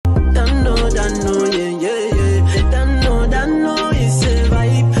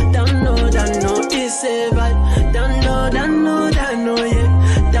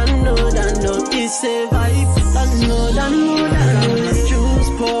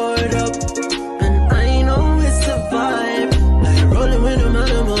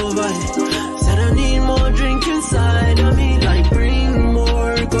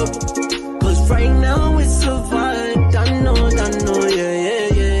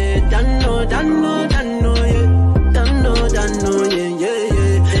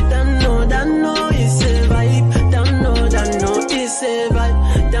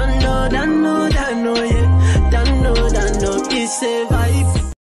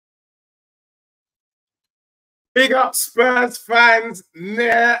Big up Spurs fans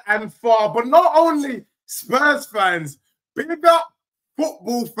near and far, but not only Spurs fans, big up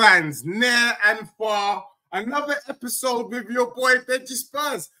football fans near and far. Another episode with your boy Deji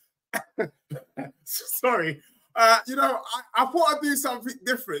Spurs. Sorry. I thought I'd do something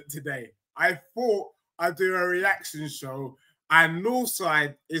different today. I thought I'd do a reaction show, and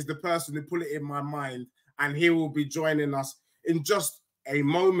Northside is the person who put it in my mind, and he will be joining us in just a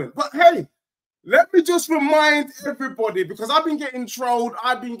moment. But hey, let me just remind everybody, because I've been getting trolled,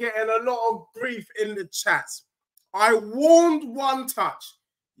 I've been getting a lot of grief in the chats. I warned One Touch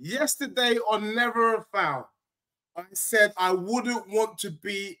yesterday on Never a Foul. I said I wouldn't want to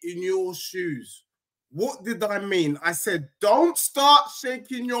be in your shoes. What did I mean? I said, don't start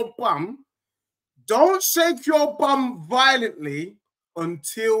shaking your bum. Don't shake your bum violently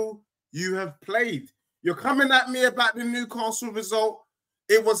until you have played. You're coming at me about the Newcastle result.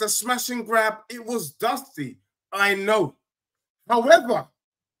 It was a smash and grab. It was dusty. I know. However,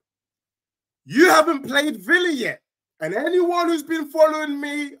 you haven't played Villa yet. And anyone who's been following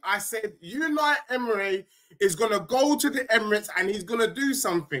me, I said, Unai Emery is going to go to the Emirates and he's going to do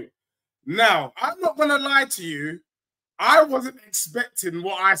something. Now, I'm not going to lie to you. I wasn't expecting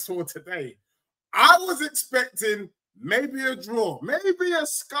what I saw today. I was expecting maybe a draw, maybe a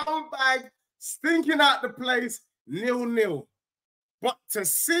scumbag stinking out the place 0-0. But to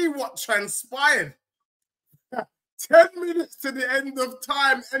see what transpired, 10 minutes to the end of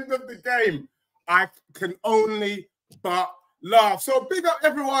time, end of the game, I can only but laugh. So big up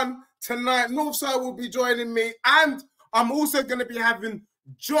everyone tonight. Northside will be joining me, and I'm also going to be having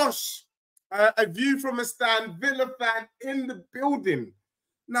Josh, a view from a stand, Villa fan in the building.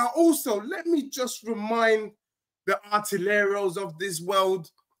 Now, also, let me just remind the artilleros of this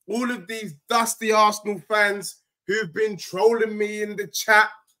world, all of these dusty Arsenal fans who've been trolling me in the chat.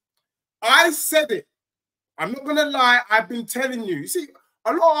 I said it. I'm not going to lie. I've been telling you. You see,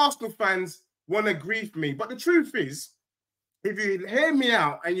 a lot of Arsenal fans want to grief me. But the truth is, if you hear me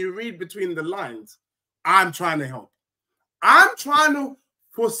out and you read between the lines, I'm trying to help. I'm trying to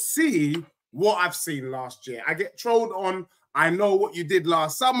foresee what I've seen last year. I get trolled on, I know what you did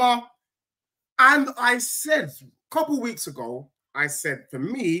last summer. And I said, a couple of weeks ago, I said, for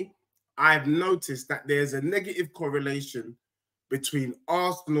me, I've noticed that there's a negative correlation between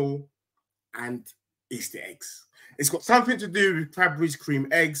Arsenal and Easter eggs. It's got something to do with Cadbury's cream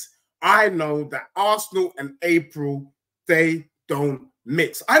eggs. I know that Arsenal and April, they don't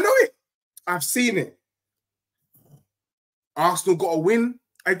mix. I know it. I've seen it. Arsenal got a win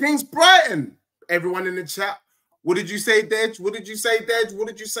against Brighton. Everyone in the chat, what did you say, Dej? What did you say, Dej? What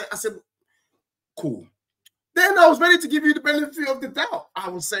did you say? I said, cool. Then I was ready to give you the benefit of the doubt. I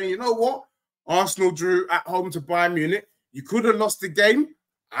was saying, you know what? Arsenal drew at home to Bayern Munich. You could have lost the game.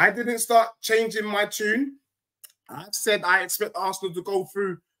 I didn't start changing my tune. I said I expect Arsenal to go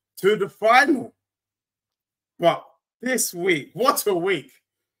through to the final. But this week, what a week.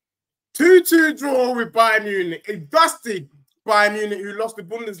 2-2 draw with Bayern Munich. A dusty Bayern Munich who lost the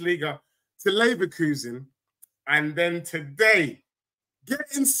Bundesliga to Leverkusen. And then today,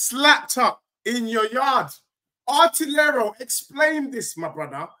 getting slapped up in your yard. Artillero, explain this, my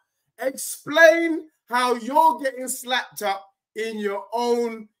brother. Explain how you're getting slapped up in your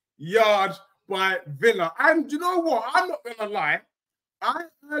own yard by Villa. And you know what? I'm not going to lie.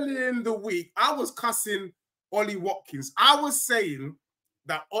 Early in the week, I was cussing Ollie Watkins. I was saying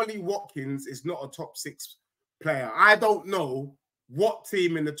that Ollie Watkins is not a top 6 player. I don't know what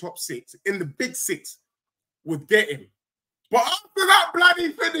team in the top 6, in the big 6, would get him. But after that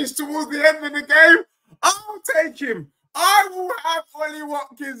bloody finish towards the end of the game, I'll take him. I will have Ollie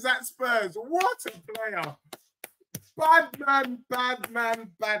Watkins at Spurs. What a player. Bad man, bad man,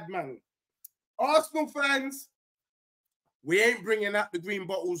 bad man. Arsenal fans, we ain't bringing out the green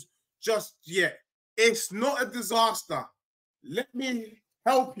bottles just yet. It's not a disaster. Let me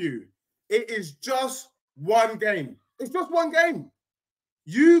help you. It is just one game. It's just one game.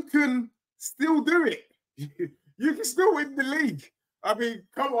 You can still do it. You can still win the league. I mean,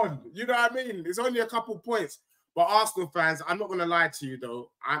 come on. You know what I mean? It's only a couple points. But Arsenal fans, I'm not going to lie to you,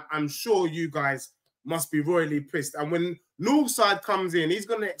 though. I'm sure you guys must be royally pissed. And when Northside comes in, he's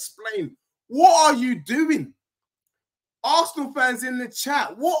going to explain, what are you doing? Arsenal fans in the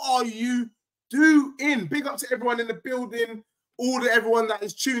chat, what are you doing? Big up to everyone in the building, everyone that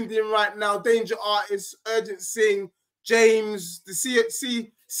is tuned in right now. Danger Artists, Urgent Sing, James, the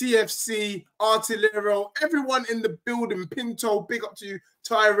CFC, Artillero, everyone in the building. Pinto, big up to you.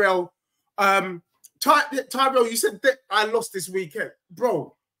 Tyrell. Tyrell, you said that I lost this weekend.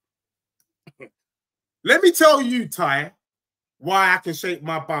 Bro, let me tell you, Ty, why I can shake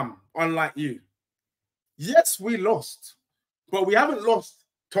my bum, unlike you. Yes, we lost, but we haven't lost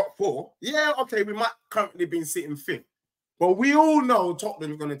top four. Yeah, okay, we might currently be sitting fifth, but we all know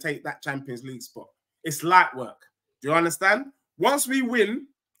Tottenham's going to take that Champions League spot. It's light work. Do you understand? Once we win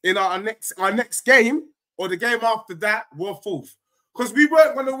in our next game or the game after that, we're fourth. Because we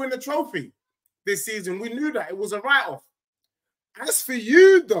weren't going to win a trophy this season. We knew that. It was a write-off. As for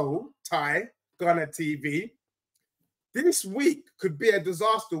you, though, Ty, Gunner TV, this week could be a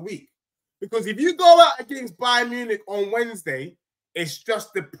disaster week. Because if you go out against Bayern Munich on Wednesday, it's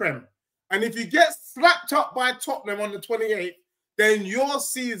just the Prem. And if you get slapped up by Tottenham on the 28th, then your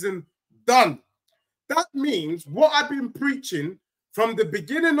season done. That means what I've been preaching from the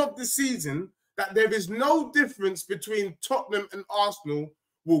beginning of the season, that there is no difference between Tottenham and Arsenal,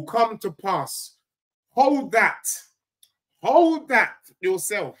 will come to pass. Hold that. Hold that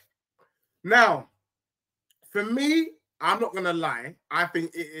yourself. Now, for me, I'm not going to lie. I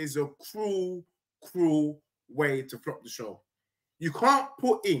think it is a cruel, cruel way to flop the show. You can't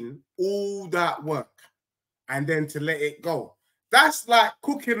put in all that work and then to let it go. That's like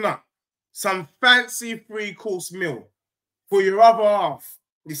cooking up some fancy three-course meal for your other half.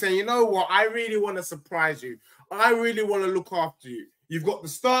 You're saying, you know what? I really want to surprise you. I really want to look after you. You've got the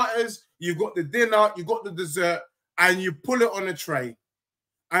starters, you've got the dinner, you've got the dessert, and you pull it on a tray.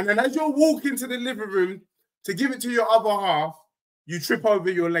 And then as you're walking to the living room to give it to your other half, you trip over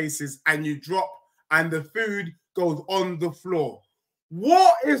your laces and you drop, and the food goes on the floor.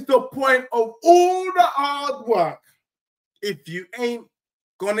 What is the point of all the hard work if you ain't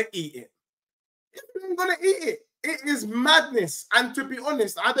gonna eat it? If you ain't gonna eat it, it is madness. And to be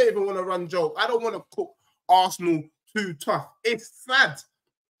honest, I don't even want to run joke. I don't want to cook Arsenal too tough. It's sad.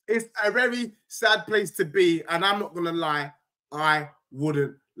 It's a very sad place to be. And I'm not gonna lie, I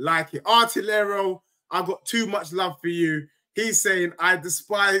wouldn't like it. Artillero, I've got too much love for you. He's saying, I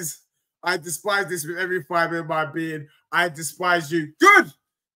despise this with every fiber of my being. I despise you. Good,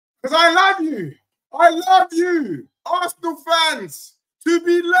 because I love you. I love you. Arsenal fans, to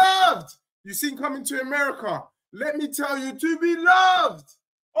be loved. You seen Coming to America. Let me tell you, to be loved.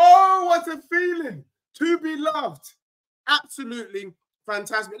 Oh, what a feeling. To be loved. Absolutely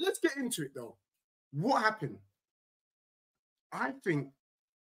fantastic. Let's get into it, though. What happened? I think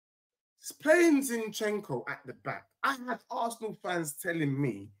playing Zinchenko at the back. I had Arsenal fans telling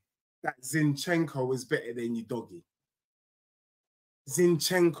me that Zinchenko is better than you, doggy.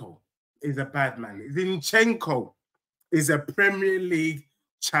 Zinchenko is a bad man. Zinchenko is a Premier League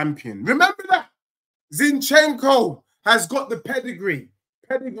champion. Remember that? Zinchenko has got the pedigree.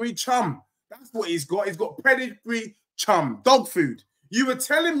 Pedigree chum. That's what he's got. He's got pedigree chum. Dog food. You were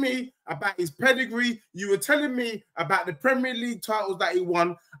telling me about his pedigree. You were telling me about the Premier League titles that he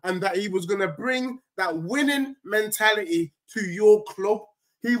won and that he was going to bring that winning mentality to your club.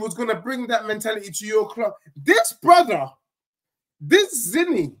 He was going to bring that mentality to your club. This brother, this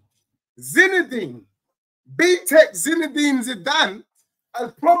Zinedine, B-Tech Zinedine Zidane,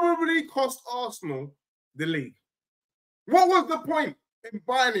 has probably cost Arsenal the league. What was the point in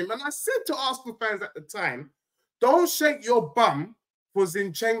buying him? And I said to Arsenal fans at the time, don't shake your bum for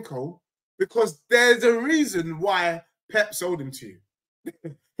Zinchenko, because there's a reason why Pep sold him to you.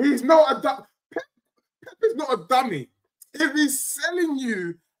 He's not a dummy. Pep is not a dummy. If he's selling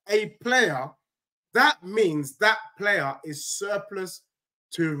you a player, that means that player is surplus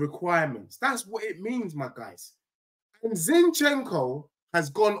to requirements. That's what it means, my guys. And Zinchenko has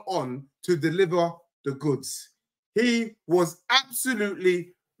gone on to deliver the goods. He was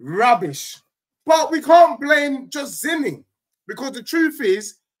absolutely rubbish. But we can't blame just Zinny, because the truth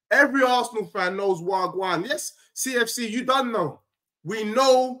is, every Arsenal fan knows Wagwan. Yes, CFC, you don't know. We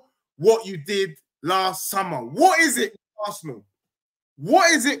know what you did last summer. What is it with Arsenal?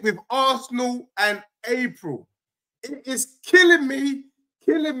 What is it with Arsenal and April? It is killing me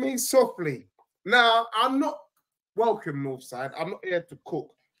softly. Now, I'm not welcome, Northside. I'm not here to cook.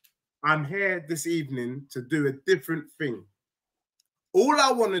 I'm here this evening to do a different thing. All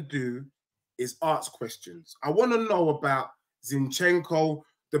I want to do is ask questions. I want to know about Zinchenko,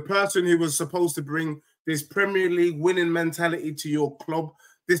 the person who was supposed to bring this Premier League winning mentality to your club,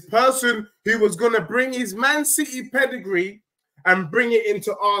 this person who was going to bring his Man City pedigree and bring it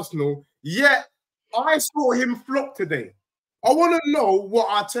into Arsenal, yet I saw him flop today. I want to know what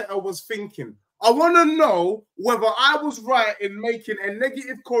Arteta was thinking. I want to know whether I was right in making a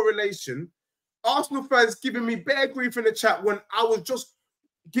negative correlation. Arsenal fans giving me bare grief in the chat when I was just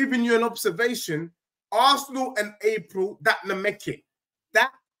giving you an observation. Arsenal and April, that no make it.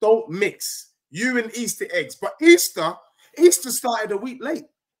 That don't mix. You and Easter eggs. But Easter started a week late.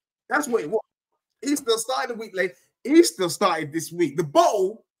 That's what it was. Easter started a week late. Easter started this week. The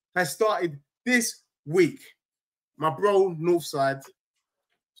bottle has started this week. My bro, Northside,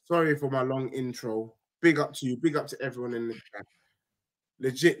 sorry for my long intro. Big up to you. Big up to everyone in the chat.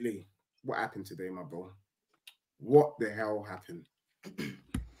 Legitly, what happened today, my bro? What the hell happened?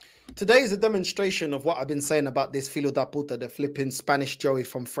 Today is a demonstration of what I've been saying about this filo da puta, the flipping Spanish Joey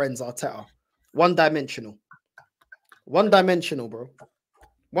from Friends Arteta. One-dimensional. One-dimensional, bro.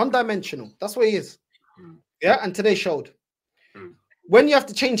 One-dimensional. That's what he is. Yeah, and today showed. When you have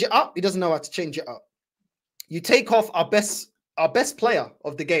to change it up, he doesn't know how to change it up. You take off our best player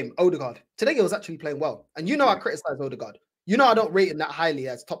of the game, Odegaard. Today he was actually playing well. And you know I criticize Odegaard. You know I don't rate him that highly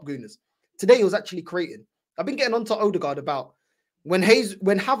as top gooners. Today he was actually creating. I've been getting onto Odegaard about when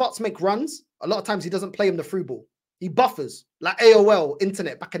Havertz make runs, a lot of times he doesn't play him the through ball. He buffers, like AOL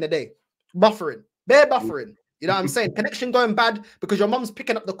internet back in the day. Buffering. Bare buffering. You know what I'm saying? Connection going bad because your mum's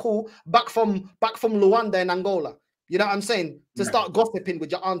picking up the call back from Luanda in Angola. You know what I'm saying? To start gossiping with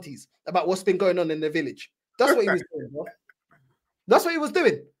your aunties about what's been going on in the village. That's what he was doing, bro. That's what he was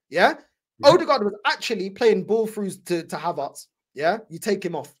doing. Yeah. Odegaard was actually playing ball throughs to Havertz. Yeah. You take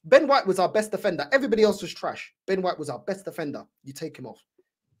him off. Ben White was our best defender. Everybody else was trash. Ben White was our best defender. You take him off.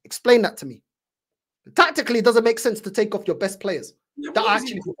 Explain that to me. Tactically, it doesn't make sense to take off your best players that are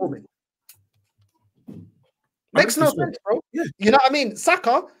actually performing. Makes no sense, bro. Yeah. You know what I mean?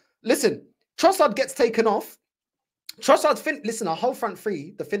 Saka, listen, Trossard gets taken off. Listen, our whole front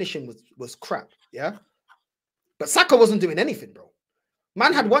three, the finishing was crap. Yeah. But Saka wasn't doing anything, bro.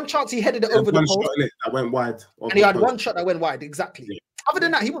 Man had one chance, he headed it over the post. That went wide. And he had one shot that went wide, exactly. Yeah. Other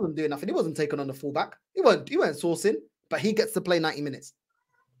than that, he wasn't doing nothing. He wasn't taking on the fullback. He weren't sourcing, but he gets to play 90 minutes.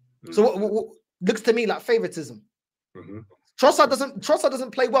 So what looks to me like favoritism. Trossard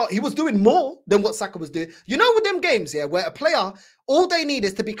doesn't play well. He was doing more than what Saka was doing. You know, with them games, yeah, where a player, all they need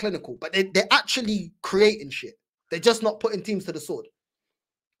is to be clinical, but they're actually creating shit. They're just not putting teams to the sword.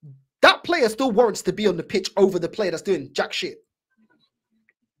 That player still warrants to be on the pitch over the player that's doing jack shit.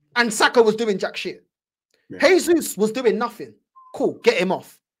 And Saka was doing jack shit. Yeah. Jesus was doing nothing. Cool, get him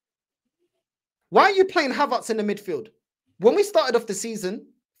off. Why are you playing Havertz in the midfield? When we started off the season,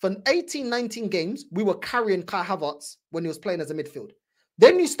 for 18, 19 games, we were carrying Kai Havertz when he was playing as a midfield.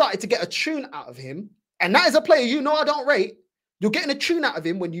 Then you started to get a tune out of him. And that is a player you know I don't rate. You're getting a tune out of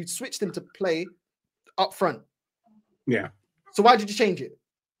him when you switched him to play up front. Yeah. So why did you change it?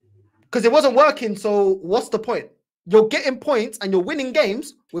 Because it wasn't working, so what's the point? You're getting points and you're winning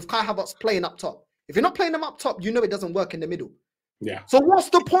games with Kai Havertz playing up top. If you're not playing them up top, you know it doesn't work in the middle. Yeah. So what's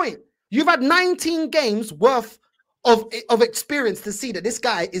the point? You've had 19 games worth of experience to see that this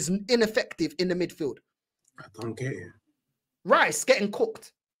guy is ineffective in the midfield. I don't get it. Rice getting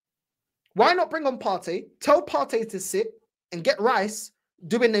cooked. Why not bring on Partey? Tell Partey to sit and get Rice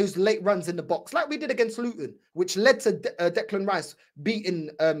doing those late runs in the box like we did against Luton, which led to Declan Rice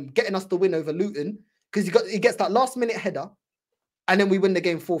getting us the win over Luton because he gets that last minute header and then we win the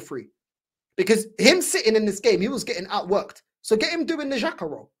game 4-3. Because him sitting in this game, he was getting outworked. So get him doing the Xhaka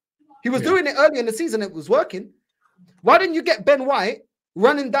role. He was doing it early in the season. It was working. Why didn't you get Ben White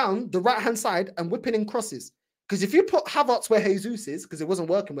running down the right-hand side and whipping in crosses? Because if you put Havertz where Jesus is, because it wasn't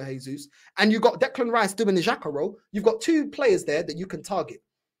working with Jesus, and you got Declan Rice doing the Xhaka role, you've got two players there that you can target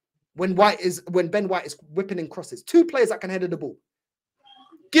when Ben White is whipping in crosses. Two players that can head the ball.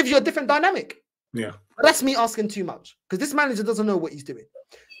 Gives you a different dynamic. Yeah. But that's me asking too much because this manager doesn't know what he's doing.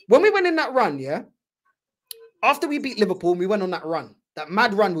 When we went in that run, yeah, after we beat Liverpool and we went on that run, that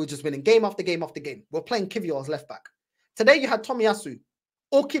mad run, we were just winning game after game after game. We're playing Kivior as left back. Today you had Tomiyasu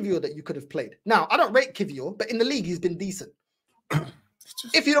or Kivior that you could have played. Now, I don't rate Kivior, but in the league, he's been decent.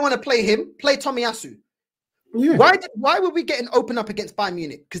 If you don't want to play him, play Tomiyasu. Yeah. Why were we getting open up against Bayern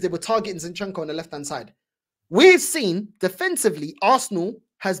Munich? Because they were targeting Zinchenko on the left-hand side. We've seen defensively, Arsenal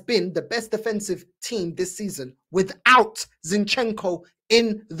has been the best defensive team this season without Zinchenko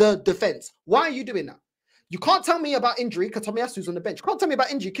in the defense. Why are you doing that? You can't tell me about injury because Tomiyasu's on the bench. You can't tell me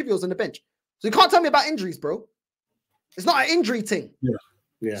about injury, Kivior's on the bench. So you can't tell me about injuries, bro. It's not an injury thing. Yeah.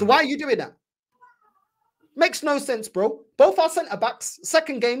 Yeah. So why are you doing that? Makes no sense, bro. Both our centre-backs,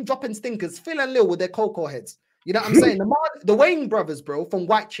 second game, dropping stinkers, Phil and Lil with their cocoa heads. You know what I'm saying? The Wayne brothers, bro, from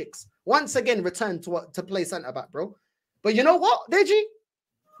White Chicks, once again returned to play centre-back, bro. But you know what, Deji?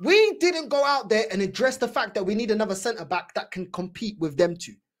 We didn't go out there and address the fact that we need another centre-back that can compete with them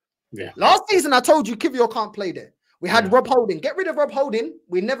two. Yeah. Last season, I told you Kivior can't play there. We had Rob Holding. Get rid of Rob Holding.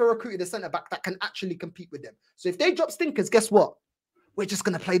 We never recruited a centre-back that can actually compete with them. So if they drop stinkers, guess what? We're just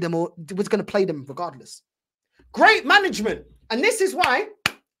going to play them, or we're going to play them regardless. Great management. And this is why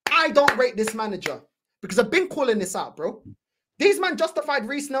I don't rate this manager. Because I've been calling this out, bro. These men justified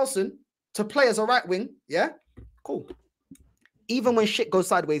Reece Nelson to play as a right wing. Yeah? Cool. Even when shit goes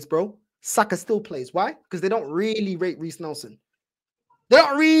sideways, bro, Saka still plays. Why? Because they don't really rate Reece Nelson. They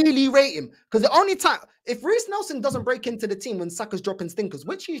don't really rate him. Because the only time, if Reece Nelson doesn't break into the team when Saka's dropping stinkers,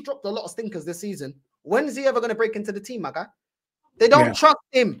 which he's dropped a lot of stinkers this season, when is he ever going to break into the team, my guy? They don't trust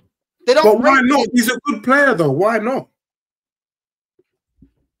him. They don't. But why not? He's a good player, though. Why not?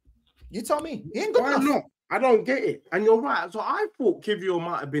 You tell me. He ain't good enough. Why not? I don't get it. And you're right. So I thought Kiwior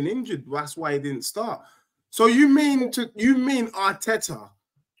might have been injured. That's why he didn't start. So you mean Arteta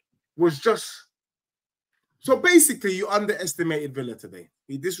was just... So basically, you underestimated Villa today.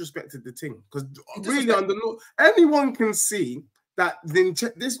 He disrespected the team. Because really, anyone can see that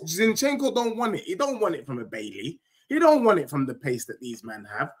Zinchenko don't want it. He don't want it from a Bailey. He don't want it from the pace that these men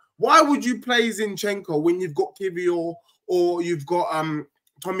have. Why would you play Zinchenko when you've got Kiwior or you've got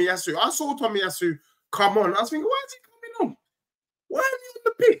Tomiyasu? I saw Tomiyasu come on. I was thinking, why is he coming on? Why are you on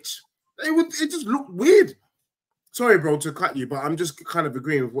the pitch? It just looked weird. Sorry, bro, to cut you, but I'm just kind of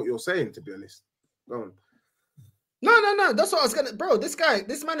agreeing with what you're saying, to be honest. Go on. No. That's what I was gonna, bro.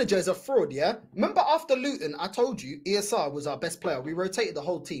 This manager is a fraud. Yeah. Remember after Luton, I told you ESR was our best player. We rotated the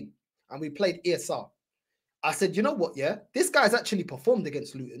whole team and we played ESR. I said, you know what? Yeah, this guy's actually performed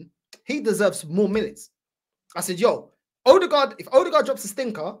against Luton. He deserves more minutes. I said, yo, Odegaard. If Odegaard drops a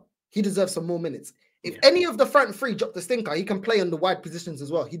stinker, he deserves some more minutes. If any of the front three drop the stinker, he can play on the wide positions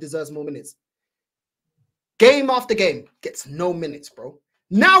as well. He deserves more minutes. Game after game gets no minutes, bro.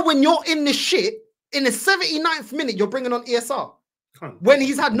 Now when you're in the shit. In the 79th minute, you're bringing on ESR when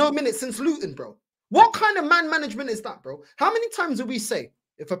he's had no minutes since Luton, bro. What kind of man management is that, bro? How many times do we say,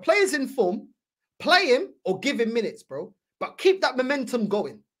 if a player's in form, play him or give him minutes, bro, but keep that momentum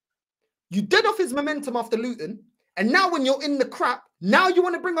going? You dead off his momentum after Luton, and now when you're in the crap, now you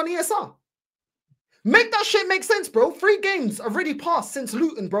want to bring on ESR. Make that shit make sense, bro. 3 games already passed since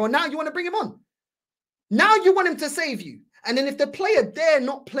Luton, bro, and now you want to bring him on. Now you want him to save you. And then if the player dare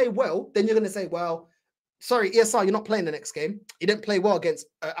not play well, then you're going to say, well, sorry, ESR, you're not playing the next game. He didn't play well against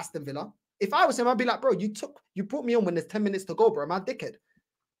Aston Villa. If I was him, I'd be like, bro, you brought me on when there's 10 minutes to go, bro. Am I a dickhead?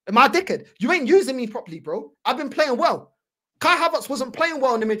 Am I a dickhead? You ain't using me properly, bro. I've been playing well. Kai Havertz wasn't playing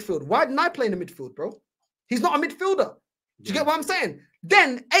well in the midfield. Why didn't I play in the midfield, bro? He's not a midfielder. Do you get what I'm saying?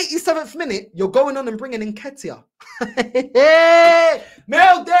 Then, 87th minute, you're going on and bringing in Ketia.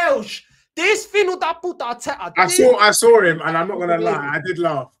 Meu Deus! This filho da puta Arteta. I saw him, and I'm not gonna lie, I did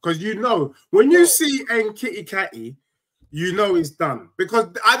laugh because when you see Nkitty Catty, you know it's done. Because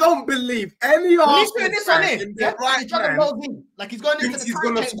I don't believe any Arsenal fan in their right mind like he's going into he's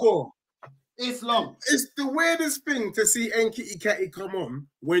gonna score. It's long. It's the weirdest thing to see Nkitty Catty come on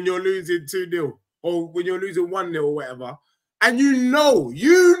when you're losing 2-0 or when you're losing 1-0 or whatever, and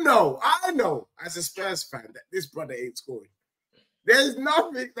I know as a Spurs fan that this brother ain't scoring. There's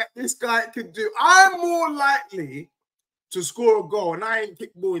nothing that this guy can do. I'm more likely to score a goal, and I ain't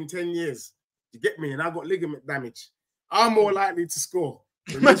kicked ball in 10 years. You get me? And I got ligament damage. I'm more likely to score.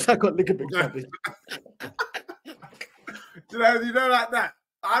 I got ligament damage. you know, like that.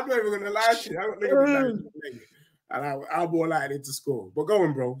 I'm not even going to lie to you. I got ligament damage. And I'm more likely to score. But go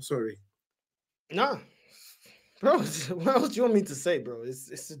on, bro. Sorry. Nah. Bro, what else do you want me to say, bro?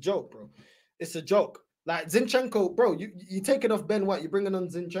 It's a joke, bro. It's a joke. Like Zinchenko, bro, you taking off Ben White, you're bringing on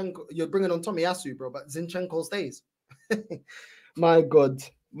Zinchenko, you're bringing on Tomiyasu, bro, but Zinchenko stays. My God,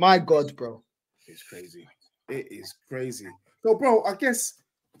 bro. It's crazy. It is crazy. So, bro, I guess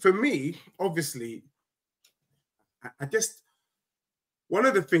for me, obviously, I guess one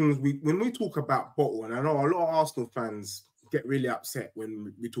of the things when we talk about bottle, and I know a lot of Arsenal fans get really upset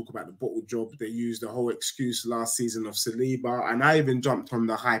when we talk about the bottle job. They use the whole excuse last season of Saliba, and I even jumped on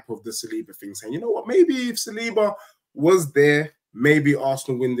the hype of the Saliba thing, saying, you know what, maybe if Saliba was there, maybe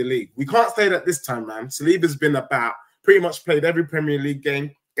Arsenal win the league. We can't say that this time, man. Saliba's been pretty much played every Premier League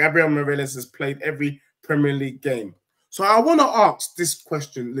game. Gabriel Morales has played every Premier League game. So I want to ask this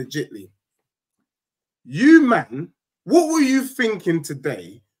question legitly. You, man, what were you thinking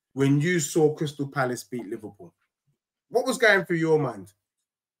today when you saw Crystal Palace beat Liverpool? What was going through your mind?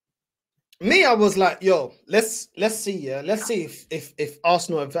 Me, I was like, yo, let's see, yeah. Let's see if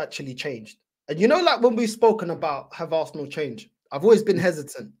Arsenal have actually changed. And you know, like when we've spoken about have Arsenal changed, I've always been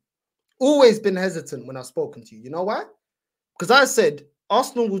hesitant. Always been hesitant when I've spoken to you. You know why? Because I said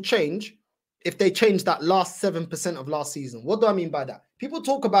Arsenal will change if they change that last 7% of last season. What do I mean by that? People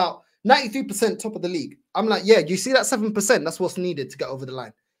talk about 93% top of the league. I'm like, yeah, you see that 7%? That's what's needed to get over the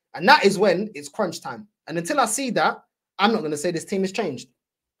line. And that is when it's crunch time. And until I see that, I'm not going to say this team has changed.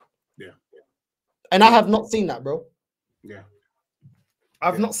 Yeah. And I have not seen that, bro. Yeah.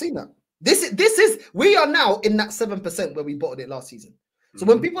 I've not seen that. We are now in that 7% where we bottled it last season. So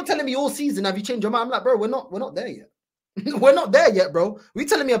when people are telling me all season, have you changed your mind? I'm like, bro, we're not there yet. We're not there yet, bro. We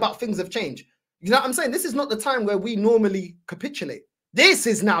telling me about things have changed. You know what I'm saying? This is not the time where we normally capitulate. This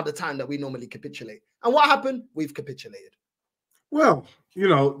is now the time that we normally capitulate. And what happened? We've capitulated. Well,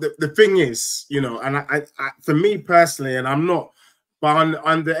 the thing is, and I for me personally, and I'm not, but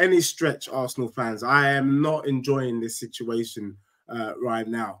under any stretch, Arsenal fans, I am not enjoying this situation right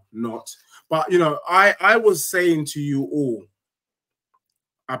now. Not. But, I was saying to you all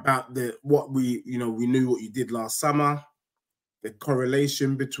about what we knew what you did last summer, the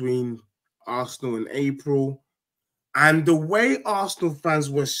correlation between Arsenal and April, and the way Arsenal fans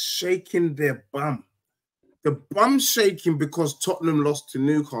were shaking their bum. The bum shaking because Tottenham lost to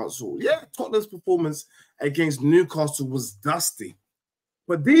Newcastle. Yeah, Tottenham's performance against Newcastle was dusty.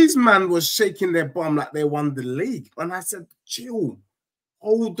 But these men were shaking their bum like they won the league. And I said, chill,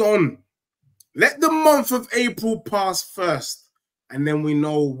 hold on. Let the month of April pass first. And then we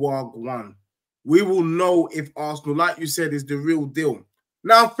know WAG won. We will know if Arsenal, like you said, is the real deal.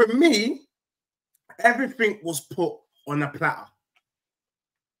 Now, for me, everything was put on a platter.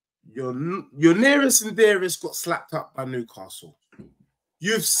 Your nearest and dearest got slapped up by Newcastle.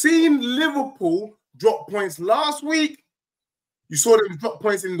 You've seen Liverpool drop points last week. You saw them drop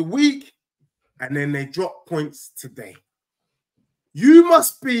points in the week, and then they drop points today. You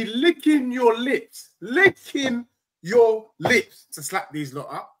must be licking your lips to slap these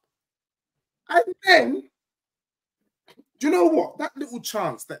lot up. And then, do you know what? That little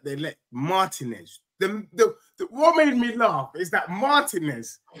chance that they let Martinez, what made me laugh is that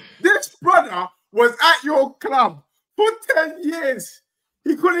Martinez, this brother was at your club for 10 years.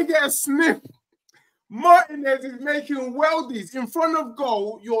 He couldn't get a sniff. Martinez is making weldies in front of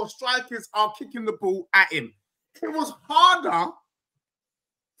goal. Your strikers are kicking the ball at him. It was harder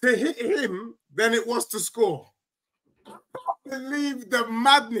to hit him than it was to score. I can't believe the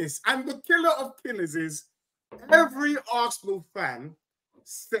madness. And the killer of killers is every Arsenal fan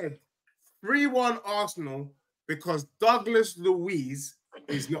said 3-1 Arsenal because Douglas Luiz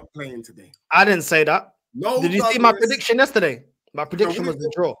is not playing today. I didn't say that. No, did you see my prediction yesterday? My prediction was a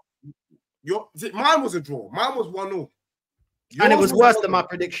draw. Mine was a draw. Mine was 1-0. And it was worse than my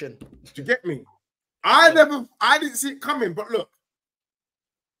prediction. Did you get me? I didn't see it coming, but look,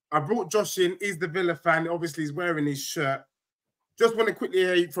 I brought Josh in. He's the Villa fan. Obviously, he's wearing his shirt. Just want to quickly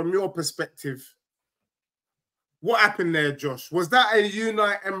hear from your perspective. What happened there, Josh? Was that a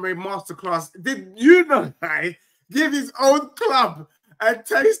Unai Emery masterclass? Did Unai give his own club a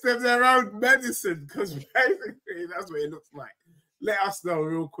taste of their own medicine? Because basically, that's what it looks like. Let us know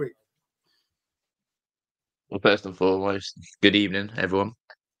real quick. Well, first and foremost, good evening, everyone.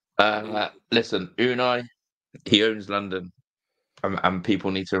 Listen, Unai, he owns London, and people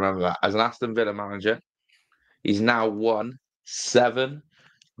need to remember that. As an Aston Villa manager, he's now won 7,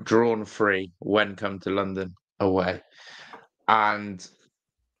 drawn 3 when come to London away. And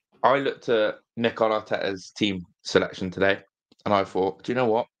I looked at Mikel Arteta's team selection today, and I thought, do you know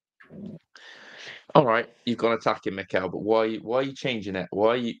what? All right, you've gone attacking Mikel, but why are you changing it?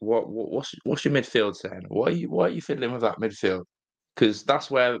 What's your midfield saying? Why are you fiddling with that midfield? Because that's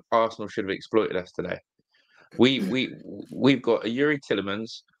where Arsenal should have exploited us today. We've got a Yuri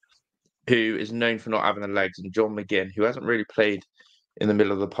Tillemans who is known for not having the legs, and John McGinn, who hasn't really played in the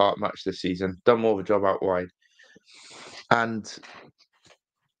middle of the park much this season, done more of a job out wide. And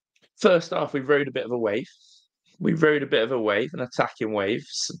first half, we rode a bit of a wave. An attacking wave,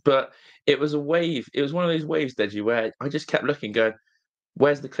 but it was a wave. It was one of those waves, Deji, where I just kept looking, going,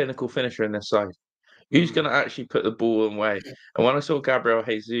 where's the clinical finisher in this side? Who's going to actually put the ball away? And when I saw Gabriel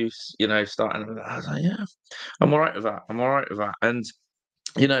Jesus, starting, I was like, yeah, I'm all right with that. And,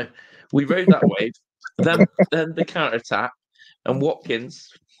 we rode that wave. Then the counter-attack, and Watkins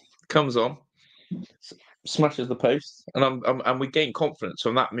comes on, smashes the post, and we gain confidence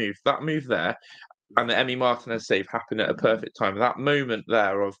from that move. That move there, and the Emi Martinez save happened at a perfect time. That moment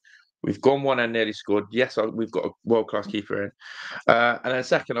there of we've gone one and nearly scored. Yes, we've got a world-class keeper in. And then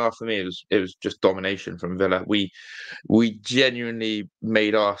second half for me, it was just domination from Villa. We genuinely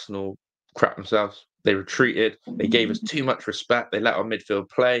made Arsenal crap themselves. They retreated. They gave us too much respect. They let our midfield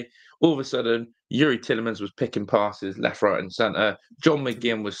play. All of a sudden, Yuri Tillemans was picking passes left, right, and centre. John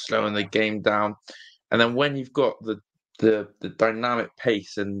McGinn was slowing the game down. And then when you've got the dynamic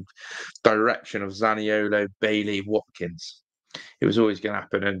pace and direction of Zaniolo, Bailey, Watkins, it was always going to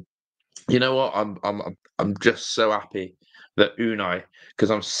happen. And you know what? I'm just so happy that Unai,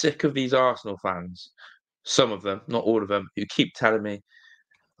 because I'm sick of these Arsenal fans, some of them, not all of them, who keep telling me,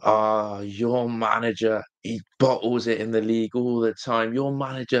 your manager, he bottles it in the league all the time. Your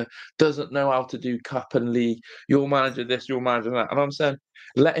manager doesn't know how to do cup and league. Your manager this, your manager that. And I'm saying,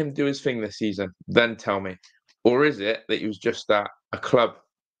 let him do his thing this season. Then tell me. Or is it that he was just at a club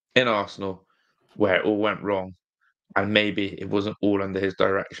in Arsenal where it all went wrong, and maybe it wasn't all under his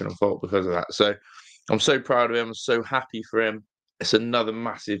direction and fault because of that? So I'm so proud of him. I'm so happy for him. It's another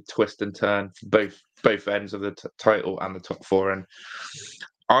massive twist and turn for both ends of the title and the top four. And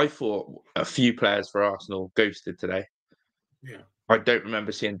I thought a few players for Arsenal ghosted today. Yeah. I don't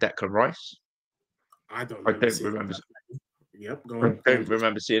remember seeing Declan Rice. I don't remember. Yep, I don't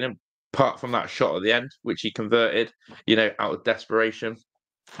remember seeing him, apart from that shot at the end, which he converted, out of desperation.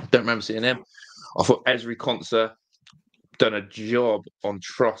 Don't remember seeing him. I thought Ezri Konsa done a job on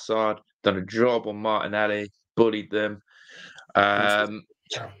Trossard, done a job on Martinelli, bullied them. And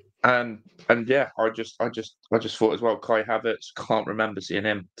yeah, I just thought as well, Kai Havertz, can't remember seeing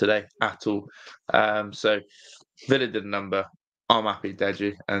him today at all. So Villa did a number. I'm happy,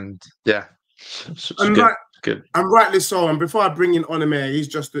 Deji, and yeah, it's good. And rightly so. And before I bring in Onime, he's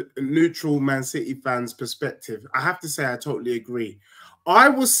just a neutral Man City fan's perspective. I have to say, I totally agree. I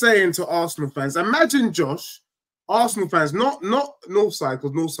was saying to Arsenal fans, imagine, Josh, Arsenal fans, not Northside,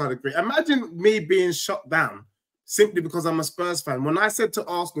 because Northside agree. Imagine me being shut down simply because I'm a Spurs fan. When I said to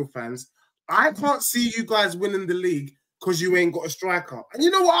Arsenal fans, I can't see you guys winning the league because you ain't got a striker. And you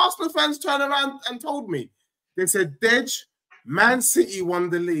know what Arsenal fans turned around and told me? They said, Dej, Man City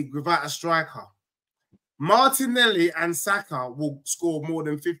won the league without a striker. Martinelli and Saka will score more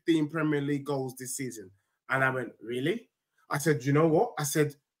than 15 Premier League goals this season. And I went, really? I said, you know what? I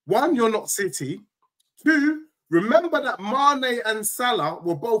said, one, you're not City. Two, remember that Mane and Salah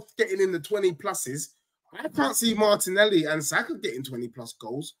were both getting in the 20 pluses. I can't see Martinelli and Saka getting 20 plus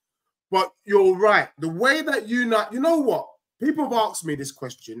goals. But you're right. The way that you know what? People have asked me this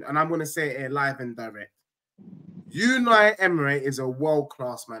question, and I'm going to say it here live and direct. Unai Emery is a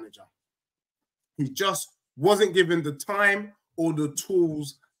world-class manager. He just wasn't given the time or the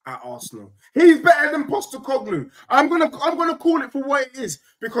tools at Arsenal. He's better than Postecoglou. I'm gonna call it for what it is,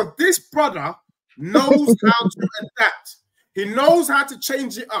 because this brother knows how to adapt. He knows how to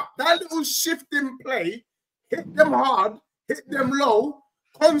change it up. That little shift in play, hit them hard, hit them low.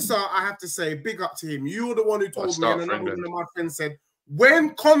 Konsa, I have to say, big up to him. You're the one who told me, and another one of my friends said,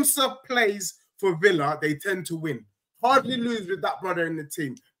 when Konsa plays for Villa, they tend to win. Hardly lose with that brother in the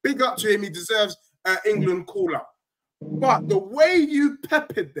team. Big up to him. He deserves England call-up. But the way you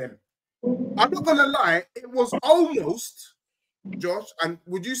peppered them, I'm not going to lie, it was almost, Josh, and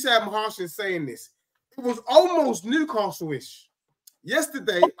would you say I'm harsh in saying this? It was almost Newcastle-ish.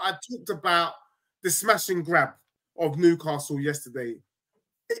 Yesterday, I talked about the smash and grab of Newcastle yesterday.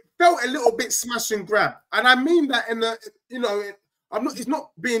 It felt a little bit smash and grab. And I mean that in the, it's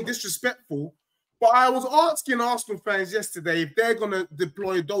not being disrespectful, but I was asking Arsenal fans yesterday if they're going to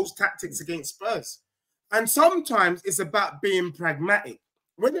deploy those tactics against Spurs. And sometimes it's about being pragmatic.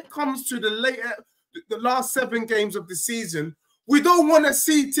 When it comes to the last 7 games of the season, we don't want to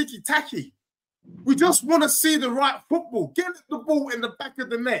see ticky-tacky. We just want to see the right football. Get the ball in the back of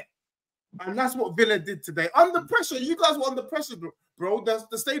the net. And that's what Villa did today. Under pressure. You guys were under pressure, bro.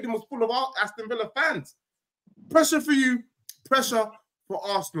 The stadium was full of Aston Villa fans. Pressure for you, pressure for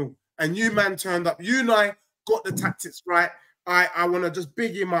Arsenal. And you, man, turned up. You and I got the tactics right. I want to just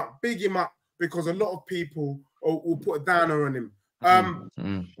big him up, because a lot of people will put a downer on him.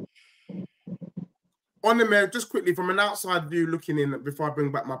 On the mayor, just quickly, from an outside view looking in, before I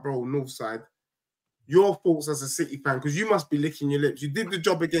bring back my bro, Northside, your thoughts as a City fan, because you must be licking your lips. You did the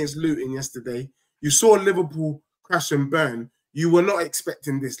job against Luton yesterday. You saw Liverpool crash and burn. You were not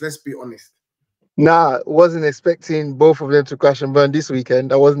expecting this, let's be honest. Nah, wasn't expecting both of them to crash and burn this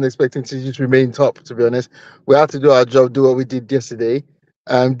weekend. I wasn't expecting to just remain top, to be honest. We had to do our job, do what we did yesterday.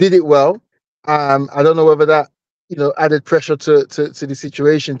 Did it well. I don't know whether that added pressure to the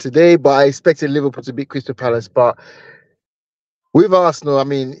situation today, but I expected Liverpool to beat Crystal Palace. But with Arsenal, I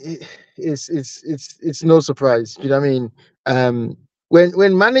mean, it's no surprise. You know what I mean?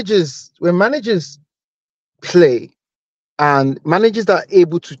 When managers play, and managers that are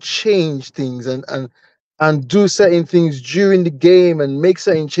able to change things and do certain things during the game and make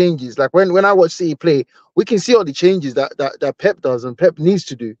certain changes. Like when I watch City play, we can see all the changes that Pep does and Pep needs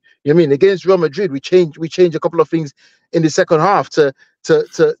to do. You know what I mean? Against Real Madrid, we change a couple of things in the second half to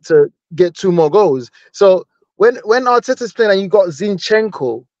get 2 more goals. So when Arteta's playing and you got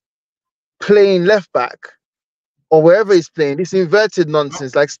Zinchenko playing left back or wherever he's playing, this inverted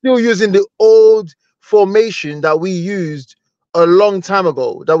nonsense, like still using the old formation that we used a long time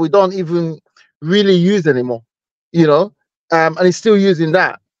ago that we don't even really use anymore, and he's still using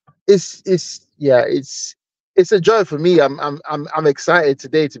that. It's a joy for me. I'm excited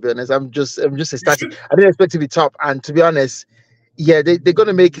today, to be honest. I'm just ecstatic. I didn't expect to be top, and to be honest, yeah, they're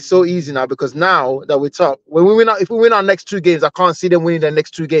gonna make it so easy now because now that we're top, when we win if we win our next 2 games, I can't see them winning their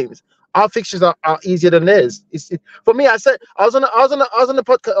next 2 games. Our fixtures are easier than theirs. For me. I said I was on the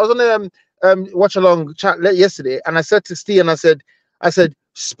podcast. I was on the watch along chat yesterday, and I said to Steve, and I said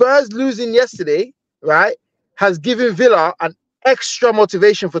Spurs losing yesterday, right, has given Villa an extra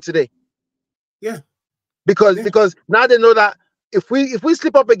motivation for today. Yeah, because now they know that if we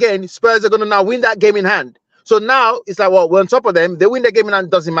slip up again, Spurs are gonna now win that game in hand. So now it's like, well, we're on top of them. They win the game in hand,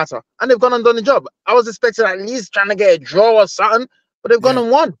 doesn't matter, and they've gone and done the job. I was expecting at least trying to get a draw or something, but they've gone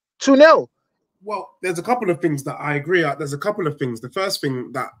and won 2-0. Well, there's a couple of things that I agree. There's a couple of things. The first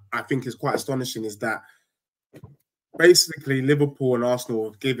thing that I think is quite astonishing is that basically Liverpool and Arsenal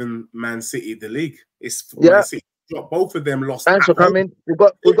have given Man City the league. It's for Man City. Both of them lost. Thanks for coming. We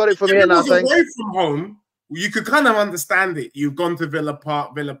got it from here now. Thanks. Away from home, you could kind of understand it. You've gone to Villa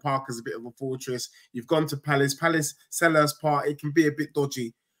Park. Villa Park is a bit of a fortress. You've gone to Palace. Selhurst Park. It can be a bit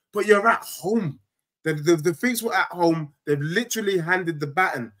dodgy, but you're at home. The things were at home. They've literally handed the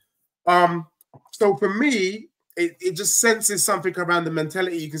baton. So for me, it just senses something around the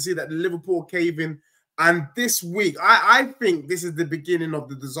mentality. You can see that the Liverpool caving, and this week, I think this is the beginning of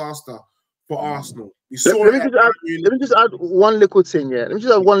the disaster for Arsenal. Let me just add one little thing. Yeah, let me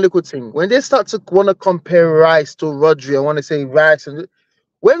just add one little thing. When they start to want to compare Rice to Rodri, I want to say Rice. And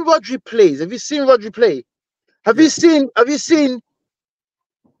when Rodri plays, have you seen Rodri play? Have you seen?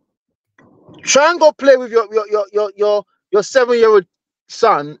 Try and go play with your 7-year-old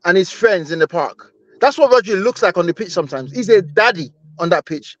son and his friends in the park. That's what Rodri looks like on the pitch sometimes. He's a daddy on that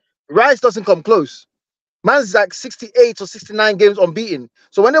pitch. Rice doesn't come close. Man's like 68 or 69 games unbeaten.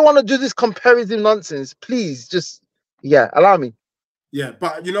 So when they want to do this comparison nonsense, please just, allow me. Yeah,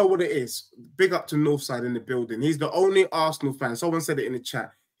 but you know what it is? Big up to Northside in the building. He's the only Arsenal fan. Someone said it in the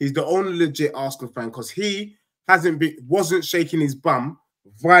chat. He's the only legit Arsenal fan because he wasn't shaking his bum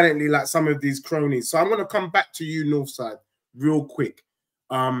violently like some of these cronies. So I'm going to come back to you, Northside, real quick.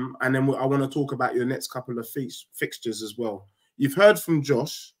 And then I want to talk about your next couple of fixtures as well. You've heard from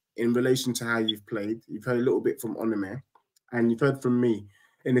Josh in relation to how you've played. You've heard a little bit from Onime, and you've heard from me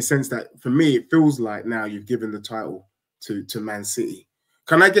in the sense that for me, it feels like now you've given the title to Man City.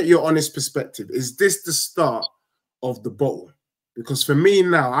 Can I get your honest perspective? Is this the start of the bottle? Because for me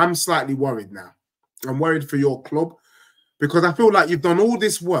now, I'm slightly worried now. I'm worried for your club because I feel like you've done all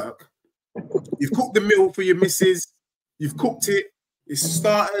this work. You've cooked the meal for your missus. You've cooked it. It's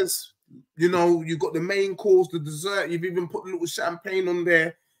starters. You know, you've got the main course, the dessert. You've even put a little champagne on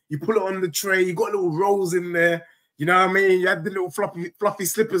there. You put it on the tray. You got little rolls in there. You know what I mean? You had the little fluffy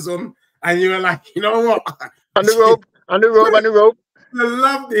slippers on, and you were like, you know what? On the rope. I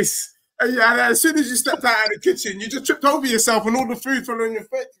love this. And as soon as you stepped out of the kitchen, you just tripped over yourself, and all the food fell on your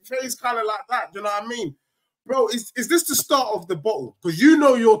face, kind of like that. Do you know what I mean, bro? Is this the start of the bottle? Because you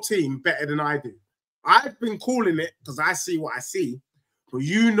know your team better than I do. I've been calling it because I see what I see, but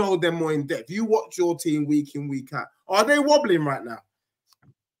you know them more in depth. You watch your team week in, week out. Are they wobbling right now?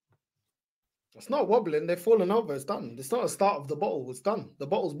 It's not wobbling. They're falling over. It's done. It's not a start of the bottle. It's done. The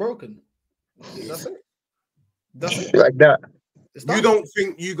bottle's broken. That's it. That's it. Like that. You don't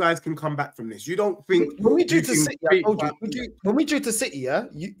think you guys can come back from this? You don't think when we drew to City? I told you. When we drew to City, yeah,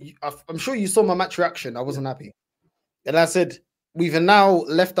 I'm sure you saw my match reaction. I wasn't happy, and I said we've now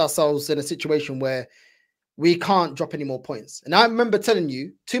left ourselves in a situation where we can't drop any more points. And I remember telling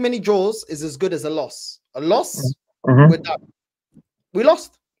you, too many draws is as good as a loss. A loss, we're done. We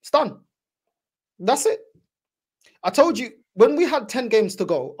lost. It's done. That's it. I told you when we had 10 games to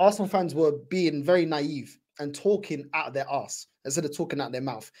go, Arsenal fans were being very naive and talking out of their arse instead of talking out their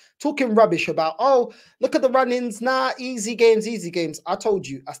mouth, talking rubbish about, oh, look at the run-ins. Nah, easy games, easy games. I told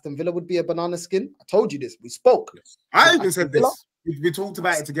you Aston Villa would be a banana skin. I told you this. We spoke. I even said this. We talked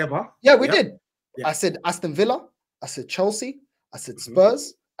about it together. Yeah, we did. Yeah. I said Aston Villa. I said Chelsea. I said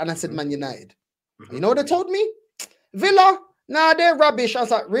Spurs. And I said Man United. You know what they told me? Villa, nah, they're rubbish. I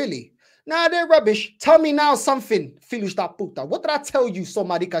was like, really? Nah, they're rubbish. Tell me now something, filhos da puta. What did I tell you, so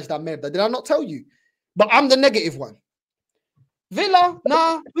maricas da merda? Did I not tell you? But I'm the negative one. Villa,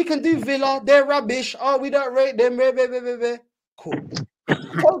 nah, we can do Villa. They're rubbish. Oh, we don't rate them. Cool.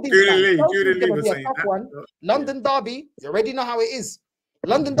 London derby, you already know how it is.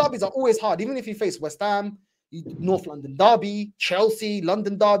 London derbies are always hard. Even if you face West Ham, North London derby, Chelsea,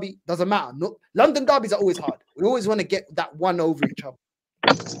 London derby, doesn't matter. No, London derbies are always hard. We always want to get that one over each other.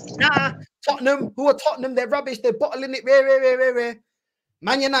 Nah, Tottenham, who are Tottenham? They're rubbish. They're bottling it.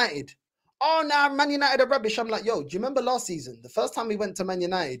 Man United. Oh, nah, Man United are rubbish. I'm like, yo, do you remember last season? The first time we went to Man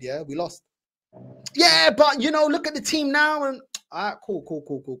United, yeah, we lost. Yeah, but, you know, look at the team now. And all right,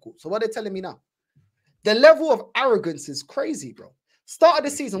 cool. So what are they telling me now? The level of arrogance is crazy, bro. Start of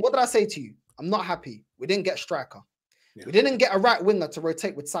the season, what did I say to you? I'm not happy. We didn't get a striker. Yeah. We didn't get a right winger to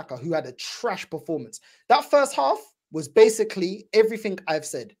rotate with Saka, who had a trash performance. That first half was basically everything I've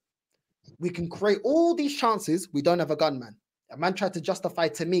said. We can create all these chances. We don't have a gunman. A man tried to justify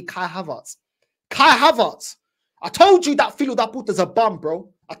to me Kai Havertz. Kai Havertz. I told you that Philo Daputa is a bum, bro.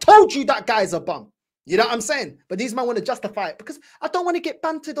 I told you that guy is a bum. You know what I'm saying? But these men want to justify it because I don't want to get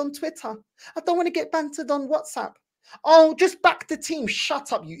bantered on Twitter. I don't want to get bantered on WhatsApp. Oh, just back the team.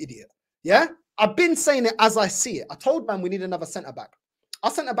 Shut up, you idiot. Yeah? I've been saying it as I see it. I told man we need another centre-back.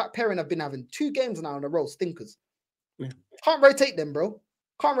 Our centre-back pairing have been having 2 games now in a row, stinkers. Yeah. Can't rotate them, bro.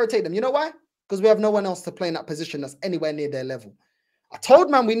 Can't rotate them. You know why? Because we have no one else to play in that position that's anywhere near their level. I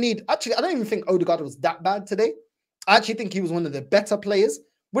told man we need... Actually, I don't even think Odegaard was that bad today. I actually think he was one of the better players.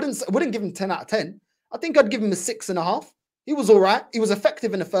 Wouldn't give him 10 out of 10. I think I'd give him a 6.5. He was all right. He was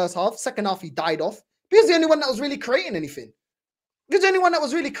effective in the first half. Second half, he died off. He was the only one that was really creating anything. He was the only one that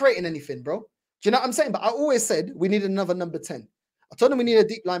was really creating anything, bro. Do you know what I'm saying? But I always said we needed another number 10. I told them we need a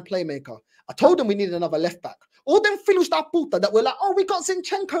deep line playmaker. I told them we needed another left back. All them finished that puta that were like, oh, we got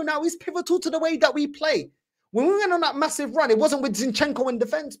Zinchenko now. He's pivotal to the way that we play. When we went on that massive run, it wasn't with Zinchenko in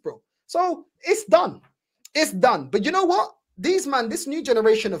defense, bro. So it's done. It's done. But you know what? These man, this new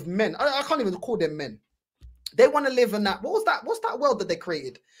generation of men, I can't even call them men. They want to live in that. What's that world that they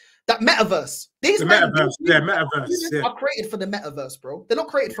created? That metaverse. These men, metaverse are created for the metaverse, bro. They're not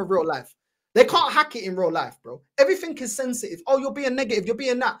created for real life. They can't hack it in real life, bro. Everything is sensitive. Oh, you're being negative. You're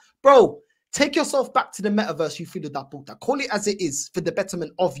being that. Bro, take yourself back to the metaverse, you feel that puta. Call it as it is for the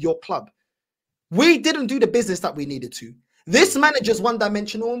betterment of your club. We didn't do the business that we needed to. This manager's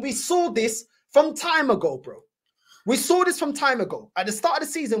one-dimensional, and we saw this from time ago, bro. We saw this from time ago. At the start of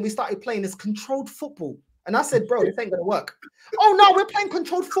the season, we started playing this controlled football. And I said, bro, this ain't going to work. Oh, no, we're playing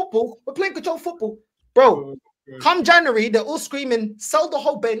controlled football. We're playing controlled football. Bro, come January, they're all screaming, sell the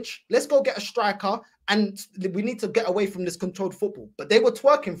whole bench. Let's go get a striker. And we need to get away from this controlled football. But they were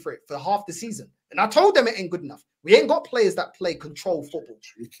twerking for it for half the season. And I told them it ain't good enough. We ain't got players that play controlled football.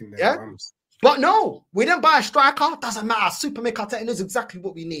 Yeah? But no, we didn't buy a striker. Doesn't matter. Super Mikata knows exactly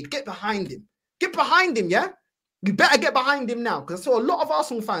what we need. Get behind him. Get behind him, yeah? You better get behind him now, because I saw a lot of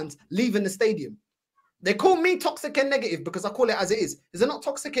Arsenal fans leaving the stadium. They call me toxic and negative because I call it as it is. Is it not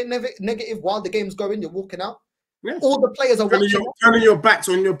toxic and negative while the game's going, you're walking out? Yes. All the players are turning your backs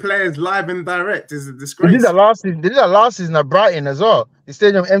on your players live and direct is a disgrace. They did that last season at Brighton as well. The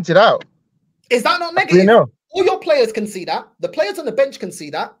stadium emptied out. Is that not negative? All your players can see that. The players on the bench can see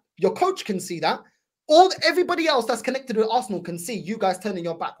that. Your coach can see that. Everybody else that's connected with Arsenal can see you guys turning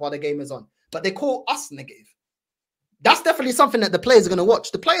your back while the game is on. But they call us negative. That's definitely something that the players are going to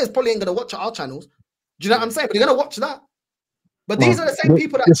watch. The players probably ain't going to watch our channels. Do you know what I'm saying? But they're going to watch that. But these are the same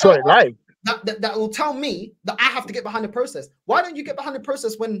people that will tell me that I have to get behind the process. Why don't you get behind the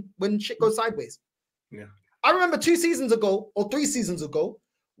process when shit goes sideways? Yeah. I remember 2 seasons ago or 3 seasons ago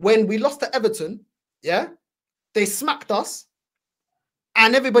when we lost to Everton. Yeah, they smacked us,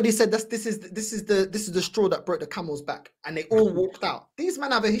 and everybody said this is the straw that broke the camel's back, and they all walked out. These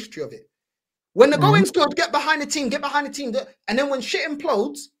men have a history of it. When the going's good, get behind the team, and then when shit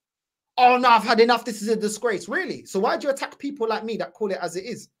implodes, oh no, I've had enough. This is a disgrace, really. So why do you attack people like me that call it as it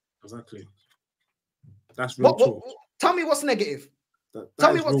is? Exactly. That's real talk. Tell me what's negative.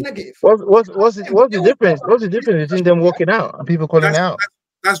 Tell me what's negative. What's the difference? What's the difference between them walking out and people calling out?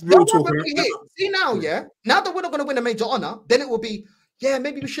 That's real talk. See now, yeah. Now that we're not going to win a major honor, then it will be, yeah,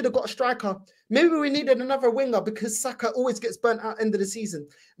 maybe we should have got a striker. Maybe we needed another winger because Saka always gets burnt out end of the season.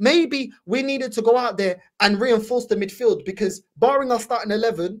 Maybe we needed to go out there and reinforce the midfield because barring our starting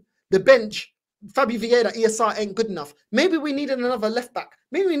 11, the bench, Fabio Vieira, ESR ain't good enough. Maybe we needed another left back.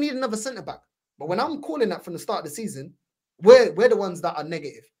 Maybe we need another centre back. But when I'm calling that from the start of the season, we're the ones that are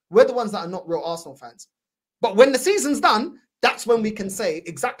negative. We're the ones that are not real Arsenal fans. But when the season's done, that's when we can say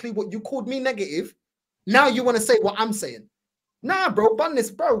exactly what you called me negative. Now you want to say what I'm saying. Nah, bro,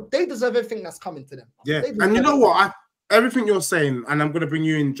 Bunnis, bro, they deserve everything that's coming to them. Yeah, and you know what? Everything you're saying, and I'm going to bring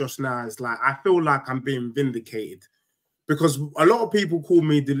you in just now, is like, I feel like I'm being vindicated because a lot of people call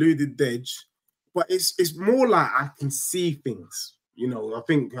me deluded Dej, but it's more like I can see things. You know, I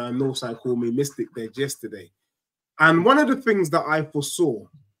think Northside called me Mystic Dej yesterday. And one of the things that I foresaw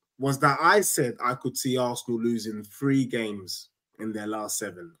was that I said I could see Arsenal losing 3 games in their last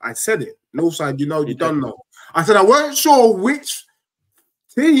 7. I said it. Northside, you know, you don't know. I said I weren't sure which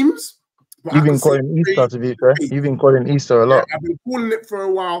teams. You've been calling Easter, to be fair. You've been calling Easter a lot. Yeah, I've been calling it for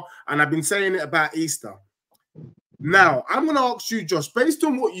a while, and I've been saying it about Easter. Now, I'm going to ask you, Josh, based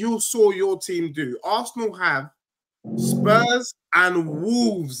on what you saw your team do, Arsenal have Spurs and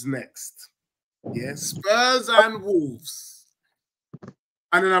Wolves next. Yeah, Spurs and Wolves.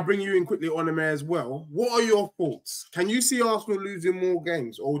 And then I'll bring you in quickly on them as well. What are your thoughts? Can you see Arsenal losing more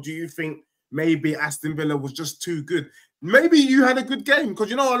games? Or do you think maybe Aston Villa was just too good? Maybe you had a good game because,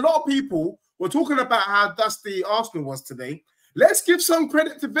 you know, a lot of people were talking about how dusty Arsenal was today. Let's give some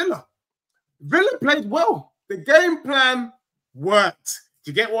credit to Villa. Villa played well. The game plan worked.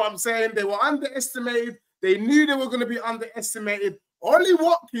 Do you get what I'm saying? They were underestimated. They knew they were going to be underestimated. Ollie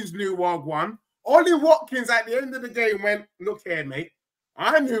Watkins knew one. Ollie Watkins at the end of the game went, look here, mate.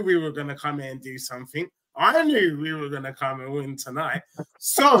 I knew we were going to come in and do something. I knew we were going to come and win tonight.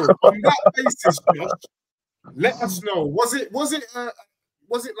 So on that basis, Josh, let us know. Was it a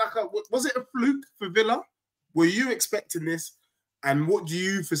fluke for Villa? Were you expecting this? And what do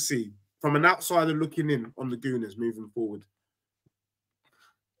you foresee from an outsider looking in on the Gooners moving forward?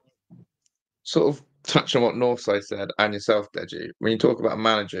 Sort of touch on what Northside said and yourself, Deji. When you talk about a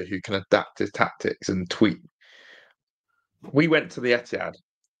manager who can adapt his tactics and tweak, we went to the Etihad.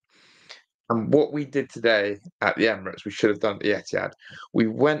 And what we did today at the Emirates, we should have done at the Etihad. We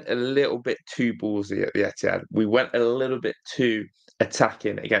went a little bit too ballsy at the Etihad. We went a little bit too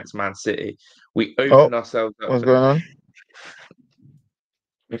attacking against Man City. We opened ourselves up. What's going on?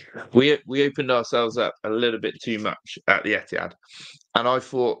 We opened ourselves up a little bit too much at the Etihad. And I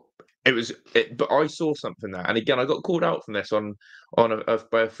thought but I saw something there. And again, I got called out from this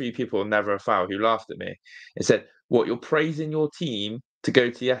by a few people, never a foul, who laughed at me. It said, what, you're praising your team to go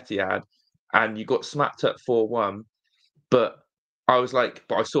to the Etihad and you got smacked up 4-1. But I was like,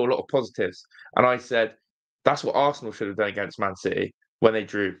 but I saw a lot of positives. And I said, that's what Arsenal should have done against Man City when they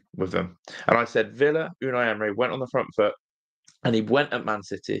drew with them. And I said, Villa, Unai Emery went on the front foot and he went at Man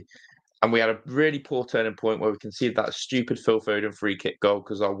City. And we had a really poor turning point where we conceded that stupid Phil Foden free kick goal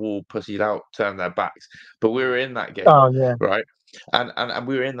because our wall pussied out, turned their backs. But we were in that game, right? And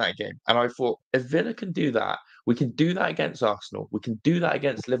we were in that game. And I thought, if Villa can do that, we can do that against Arsenal. We can do that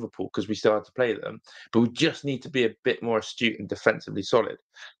against Liverpool because we still have to play them. But we just need to be a bit more astute and defensively solid.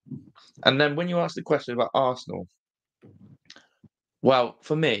 And then when you ask the question about Arsenal, well,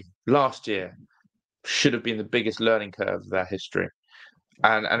 for me, last year should have been the biggest learning curve of their history.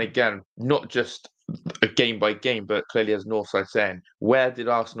 And again, not just a game by game, but clearly, as Northside saying, where did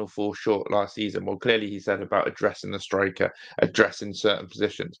Arsenal fall short last season? Well, clearly he said about addressing the striker, addressing certain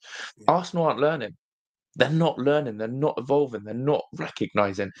positions. Arsenal aren't learning. They're not learning. They're not evolving. They're not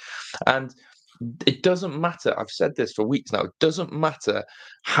recognising. And it doesn't matter. I've said this for weeks now. It doesn't matter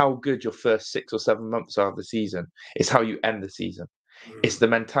how good your first 6 or 7 months are of the season. It's how you end the season. It's the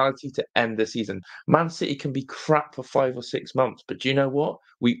mentality to end the season. Man City can be crap for 5 or 6 months, but do you know what?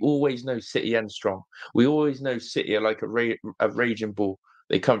 We always know City end strong. We always know City are like a raging bull.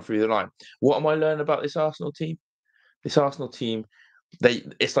 They come through the line. What am I learning about this Arsenal team? This Arsenal team,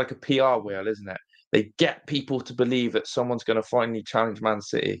 it's like a PR wheel, isn't it? They get people to believe that someone's going to finally challenge Man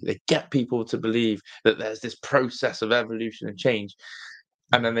City. They get people to believe that there's this process of evolution and change.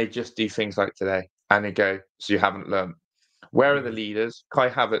 And then they just do things like today. And they go, so you haven't learned. Where are the leaders? Kai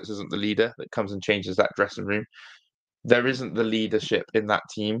Havertz isn't the leader that comes and changes that dressing room. There isn't the leadership in that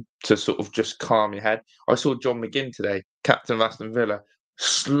team to sort of just calm your head. I saw John McGinn today, captain of Aston Villa,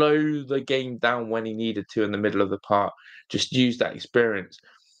 slow the game down when he needed to in the middle of the part. Just use that experience.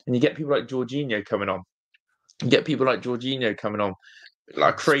 And you get people like Jorginho coming on.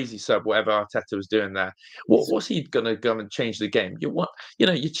 Like a crazy sub, whatever Arteta was doing there. What's he gonna go and change the game? You're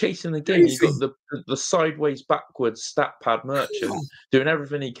chasing the game. You've got the sideways backwards stat pad merchant doing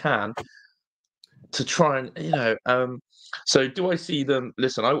everything he can to try and So do I see them?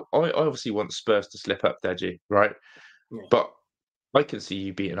 Listen, I obviously want Spurs to slip up, Deji, right? Yeah. But I can see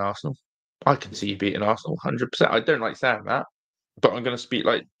you beating Arsenal. I can see you beating Arsenal 100%. I don't like saying that. But I'm going to speak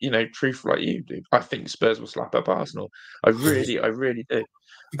like, truth like you do. I think Spurs will slap up Arsenal. I really do. I agree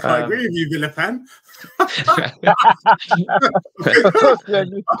with you, Villa fan. I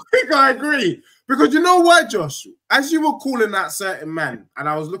think I agree. Because you know what, Josh? As you were calling that certain man, and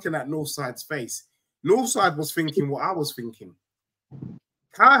I was looking at Northside's face, Northside was thinking what I was thinking.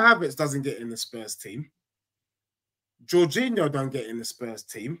 Kai Havertz doesn't get in the Spurs team. Jorginho don't get in the Spurs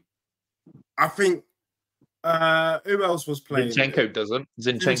team. I think who else was playing? Zinchenko doesn't.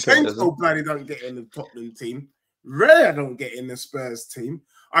 Zinchenko bloody don't get in the Tottenham team. Raya don't get in the Spurs team.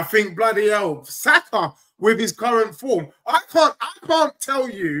 I think bloody hell, Saka with his current form. I can't tell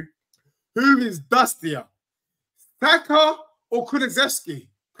you who is dustier, Saka or Kulusevski,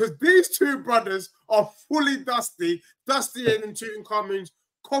 because these two brothers are fully dusty and Tutankhamun's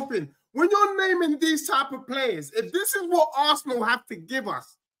coffin. When you're naming these type of players, if this is what Arsenal have to give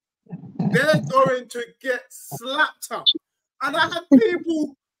us, they're going to get slapped up. And I had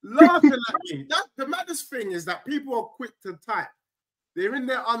people laughing at me. The maddest thing is that people are quick to type. They're in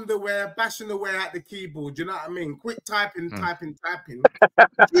their underwear, bashing away at the keyboard. You know what I mean? Quick typing.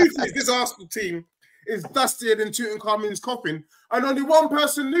 The truth is, this Arsenal team is dustier than Tutankhamun's coffin, and only one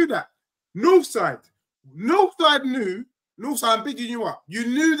person knew that. Northside. Northside knew. Northside, I'm bigging you up. You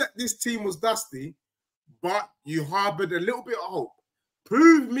knew that this team was dusty, but you harbored a little bit of hope.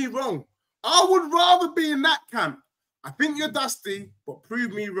 Prove me wrong. I would rather be in that camp. I think you're dusty, but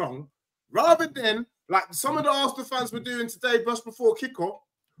prove me wrong. Rather than, like some of the Arsenal fans were doing today just before kickoff,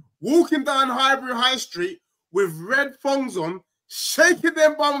 walking down Highbury High Street with red thongs on, shaking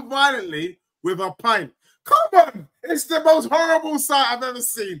their bum violently with a pint. Come on! It's the most horrible sight I've ever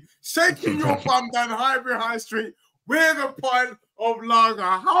seen. Shaking your bum down Highbury High Street with a pint of lager.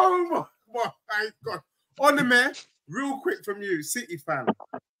 Oh my God. On the man, real quick from you, City fan.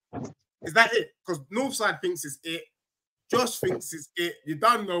 Is that it? Because Northside thinks it's it. Josh thinks it's it. You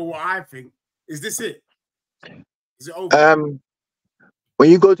don't know what I think. Is this it? Is it over? When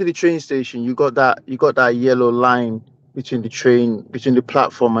you go to the train station, you got that yellow line between the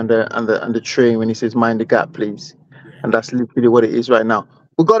platform and the train when he says "mind the gap, please," and that's literally what it is right now.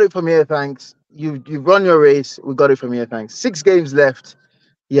 We got it from here, thanks. You've run your race. We got it from here, thanks. 6 games left.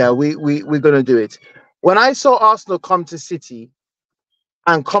 Yeah, we're gonna do it. When I saw Arsenal come to City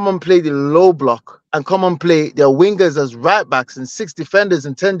and come and play the low block and come and play their wingers as right backs and 6 defenders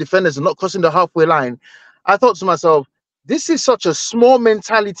and 10 defenders and not crossing the halfway line, I thought to myself, this is such a small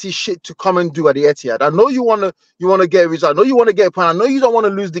mentality shit to come and do at the Etihad. I know you wanna get a result. I know you want to get a point. I know you don't want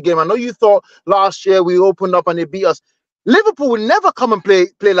to lose the game. I know you thought last year we opened up and they beat us. Liverpool will never come and play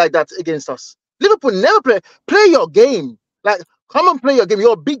like that against us. Liverpool never play your game. Like, come and play your game.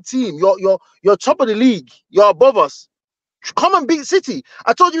 You're a big team. You're top of the league. You're above us. Come and beat City.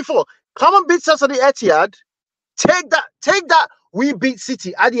 I told you before. Come and beat us at the Etihad. Take that. We beat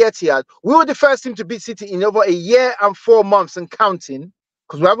City at the Etihad. We were the first team to beat City in over a year and 4 months and counting,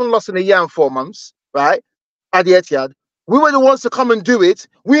 because we haven't lost in a year and 4 months, right? At the Etihad. We were the ones to come and do it.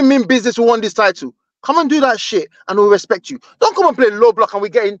 We mean business. We won this title. Come and do that shit and we'll respect you. Don't come and play low block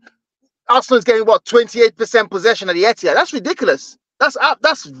and Arsenal's getting what, 28% possession at the Etihad. That's ridiculous.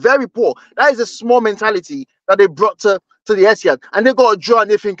 That's very poor. That is a small mentality that they brought to the Etihad, and they got a draw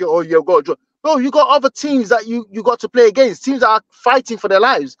and they think, oh, you've got a draw. Bro, you got other teams that you got to play against, teams that are fighting for their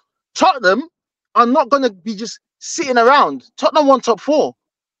lives. Tottenham are not going to be just sitting around. Tottenham won top 4.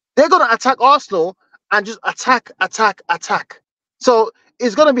 They're going to attack Arsenal and just attack. So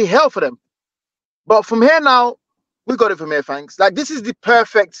it's going to be hell for them. But from here now, we got it from here, thanks. Like, this is the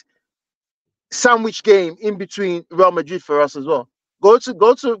perfect sandwich game in between Real Madrid for us as well. Go to the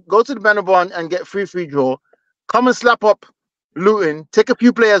Bernabeu and get free draw. Come and slap up Luton, take a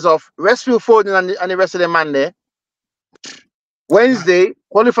few players off, rest Phil Foden and the rest of their man there. Wednesday,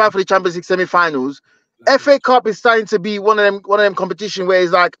 qualify for the Champions League semi-finals. FA Cup is starting to be one of them competition where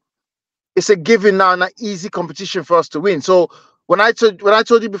it's like it's a given now and an easy competition for us to win. So when I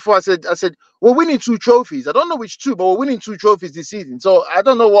told you before, I said we're winning 2 trophies. I don't know which 2, but we're winning 2 trophies this season. So I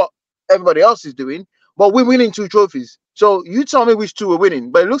don't know what everybody else is doing, but we're winning 2 trophies. So you tell me which 2 we're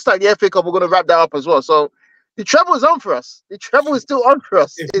winning. But it looks like the FA Cup, we're going to wrap that up as well. So the treble is on for us. The treble is still on for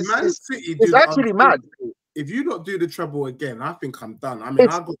us. It's actually mad. If you don't do the treble again, I think I'm done. I mean,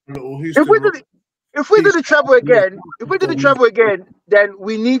 I've got a little If we do the treble again, then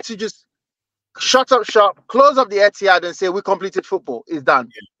we need to just shut up shop, close up the Etihad, and say we completed football. It's done.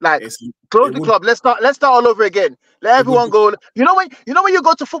 Close the club. Let's start all over again. Let everyone go. You know when you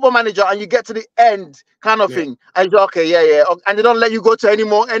go to Football Manager and you get to the end kind of thing, and you're okay, yeah, and they don't let you go to any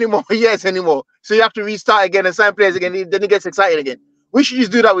more years anymore. So you have to restart again and sign players again. Then it gets exciting again. We should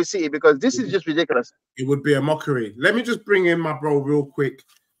just do that with City because this is just ridiculous. It would be a mockery. Let me just bring in my bro real quick.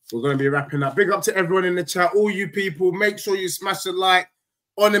 We're going to be wrapping up. Big up to everyone in the chat. All you people, make sure you smash a like.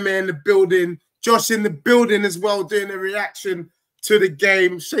 Onime in the building. Josh in the building as well, doing a reaction to the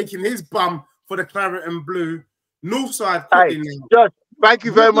game, shaking his bum for the claret and blue. Northside. Josh, thank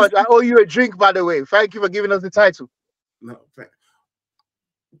you very much. I owe you a drink, by the way. Thank you for giving us the title. No,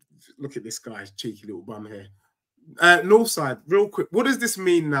 look at this guy's cheeky little bum here. Northside, real quick. What does this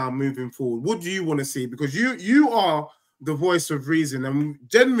mean now moving forward? What do you want to see? Because you are the voice of reason, and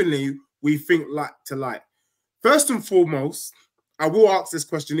generally we think like to like. First and foremost, I will ask this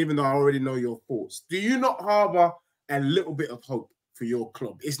question, even though I already know your thoughts. Do you not harbor a little bit of hope for your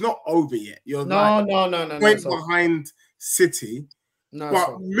club? It's not over yet. You're no. Point behind City. No,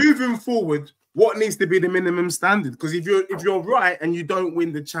 but moving forward, what needs to be the minimum standard? Because if you're right and you don't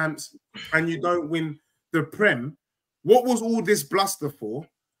win the champs and you don't win the Prem, what was all this bluster for?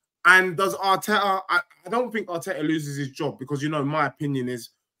 And does Arteta? I don't think Arteta loses his job because my opinion is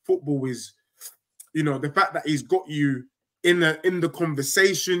football is, you know, the fact that he's got you in the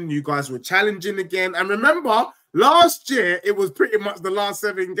conversation. You guys were challenging again. And remember, last year, it was pretty much the last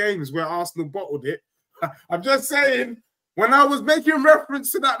 7 games where Arsenal bottled it. I'm just saying, when I was making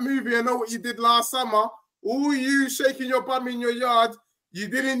reference to that movie, I know what you did last summer. All you shaking your bum in your yard, you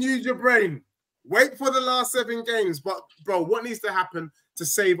didn't use your brain. Wait for the last 7 games. But, bro, what needs to happen to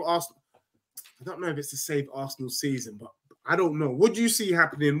save Arsenal? I don't know if it's to save Arsenal's season, but I don't know. What do you see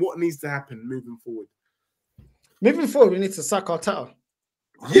happening? What needs to happen moving forward? Moving forward, we need to sack Arteta.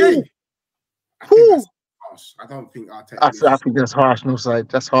 Yeah. I think that's harsh. I don't think Arteta. I think that's harsh. No side.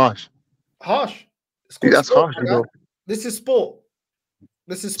 That's harsh. Harsh. That's harsh, bro. This is sport.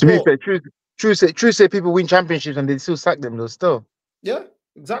 This is To sport. be fair, true say people win championships and they still sack them though. Still. Yeah,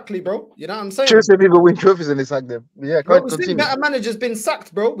 exactly, bro. You know what I'm saying? True say people win trophies and they sack them. Yeah, Bro, can't we see continue. better managers being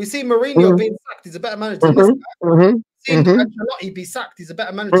sacked, bro. We see Mourinho being sacked. He's a better manager than this guy. Seeing Ancelotti be sacked. He's a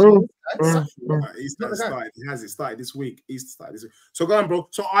better manager than this guy. He's started. He has it started this week. So go on, bro.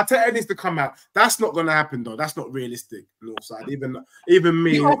 So Arteta needs to come out. That's not going to happen, though. That's not realistic. Northside. Even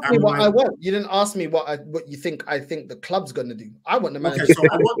me. You asked me what I want. You didn't ask me what you think. I think the club's going to do. I want the manager. Okay, so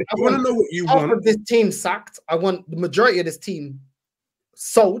I want to know what you want. Half of this team sacked. I want the majority of this team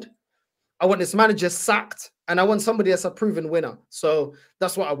sold. I want this manager sacked, and I want somebody that's a proven winner. So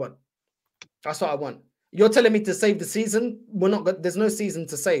that's what I want. That's what I want. You're telling me to save the season? We're not. There's no season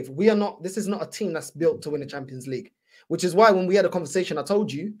to save. We are not. This is not a team that's built to win the Champions League. Which is why when we had a conversation, I told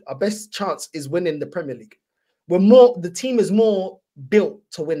you our best chance is winning the Premier League. The team is more built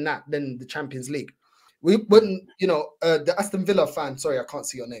to win that than the Champions League. The Aston Villa fan. Sorry, I can't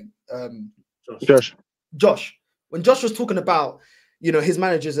see your name. Josh. When Josh was talking about, his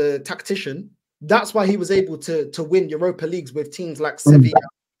manager's a tactician, that's why he was able to win Europa Leagues with teams like Sevilla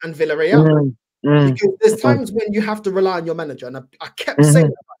and Villarreal. Because there's times when you have to rely on your manager. And I kept saying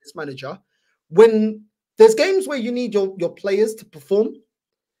about this manager, when there's games where you need your players to perform,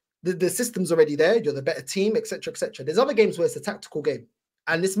 the system's already there, you're the better team, etc., etc. There's other games where it's a tactical game.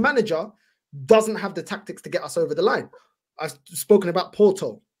 And this manager doesn't have the tactics to get us over the line. I've spoken about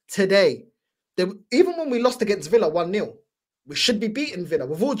Porto today. Even when we lost against Villa 1-0, we should be beating Villa.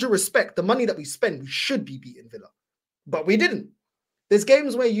 With all due respect, the money that we spend, we should be beating Villa. But we didn't. There's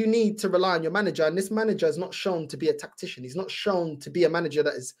games where you need to rely on your manager, and this manager is not shown to be a tactician. He's not shown to be a manager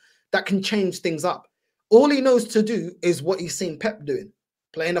that can change things up. All he knows to do is what he's seen Pep doing,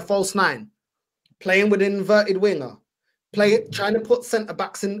 playing a false 9, playing with an inverted winger, trying to put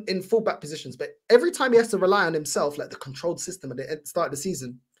centre-backs in full-back positions. But every time he has to rely on himself, like the controlled system at the start of the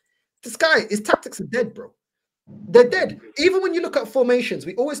season, his tactics are dead, bro. They're dead. Even when you look at formations,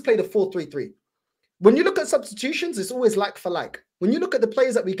 we always play the 4-3-3. When you look at substitutions, it's always like for like. When you look at the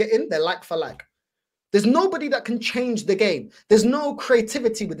players that we get in, they're like for like. There's nobody that can change the game. There's no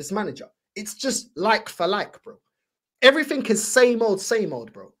creativity with this manager. It's just like for like, bro. Everything is same old,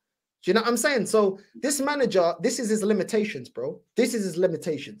 bro. Do you know what I'm saying? So this manager, this is his limitations, bro. This is his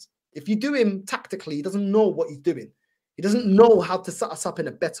limitations. If you do him tactically, he doesn't know what he's doing. He doesn't know how to set us up in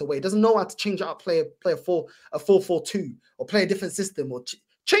a better way. He doesn't know how to change out, play a 4-4-2, or play a different system, or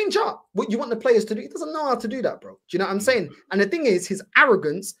change up what you want the players to do. He doesn't know how to do that, bro. Do you know what I'm saying? And the thing is, his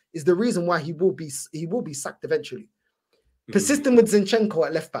arrogance is the reason why he will be sacked eventually. Persisting with Zinchenko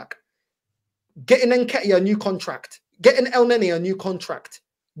at left back, getting Nketiah a new contract, getting El Neni a new contract,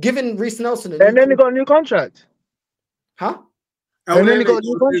 giving Reece Nelson a new and then he got a new contract. Huh? And then he got a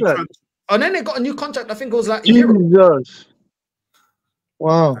new contract. And then they got a new contract. I think it was like a year ago. Jesus.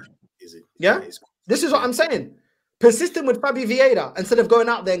 Wow. Yeah? This is what I'm saying. Persisting with Fabi Vieira instead of going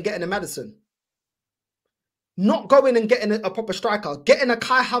out there and getting a Madison. Not going and getting a proper striker. Getting a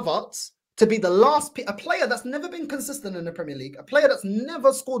Kai Havertz to be the last a player that's never been consistent in the Premier League. A player that's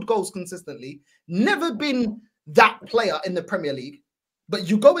never scored goals consistently. Never been that player in the Premier League. But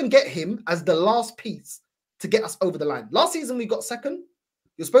you go and get him as the last piece to get us over the line. Last season we got second.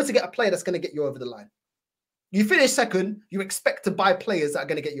 You're supposed to get a player that's going to get you over the line. You finish second, you expect to buy players that are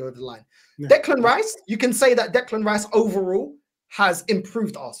going to get you over the line. Yeah. Declan Rice, you can say that Declan Rice overall has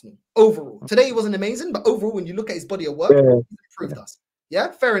improved Arsenal. Overall. Today he wasn't amazing, but overall, when you look at his body of work, he's improved us. Yeah,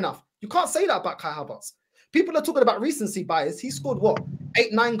 fair enough. You can't say that about Kai Havertz. People are talking about recency bias. He scored what?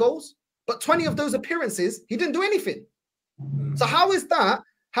 8-9 goals? But 20 of those appearances, he didn't do anything. So how is that?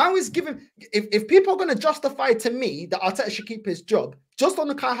 How is giving... If people are going to justify to me that Arteta should keep his job, just on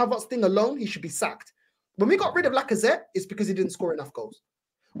the Kai Havertz thing alone, he should be sacked. When we got rid of Lacazette, it's because he didn't score enough goals.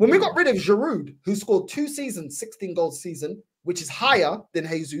 When we got rid of Giroud, who scored 2 seasons, 16 goals a season, which is higher than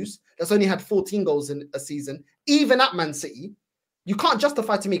Jesus, that's only had 14 goals in a season, even at Man City, you can't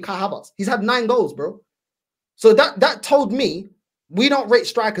justify to me Kai Havertz. He's had 9 goals, bro. So that told me We don't rate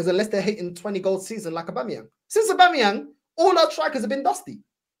strikers unless they're hitting 20 goals season like Aubameyang. Since Aubameyang, all our strikers have been dusty.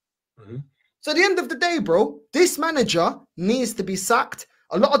 So at the end of the day, bro, this manager needs to be sacked.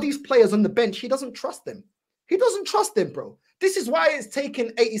 A lot of these players on the bench, he doesn't trust them. He doesn't trust them, bro. This is why it's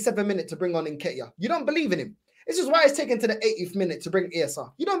taken 87 minutes to bring on Nketiah. You don't believe in him. This is why it's taken to the 80th minute to bring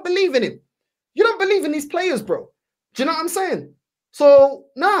ESR. You don't believe in him. You don't believe in these players, bro. Do you know what I'm saying? So,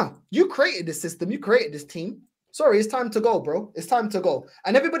 nah, you created this system. You created this team. Sorry, it's time to go, bro. It's time to go.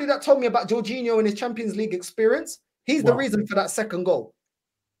 And everybody that told me about Jorginho and his Champions League experience, he's the reason for that second goal.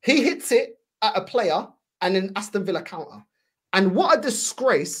 He hits it at a player and then Aston Villa counter. And what a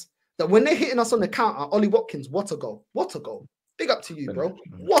disgrace that when they're hitting us on the counter, Ollie Watkins, what a goal. What a goal. Big up to you, bro.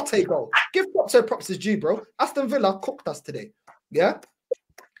 What a goal. Give props where props is due, bro. Aston Villa cooked us today. Yeah?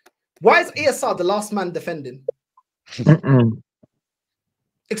 Why is ESR the last man defending?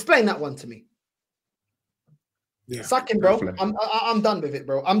 Explain that one to me. Yeah, Sack him, bro. I'm done with it,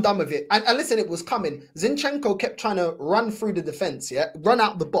 bro. I'm done with it. And listen, it was coming. Zinchenko kept trying to run through the defense, yeah, run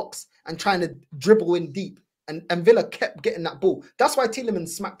out the box and trying to dribble in deep. And Villa kept getting that ball. That's why Tielemans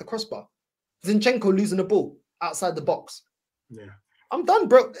smacked the crossbar. Zinchenko losing the ball outside the box. Yeah. I'm done,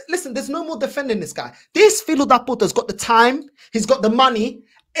 bro. Listen, there's no more defending this guy. This filho da puta's got the time. He's got the money.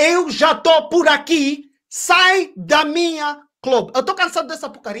 Eu já tô por aqui. Sai da minha club. Eu tô cansado dessa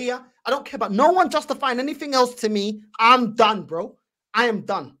porcaria. I don't care about no one justifying anything else to me. I'm done, bro. I am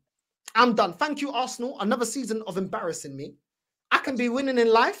done. I'm done. Thank you, Arsenal. Another season of embarrassing me. I can be winning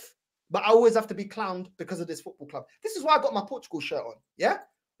in life, but I always have to be clowned because of this football club. This is why I got my Portugal shirt on. Yeah?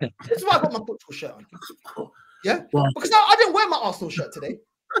 This is why I got my Portugal shirt on. Yeah? Because I didn't wear my Arsenal shirt today.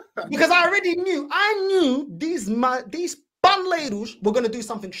 Because I already knew. I knew these banleiros were going to do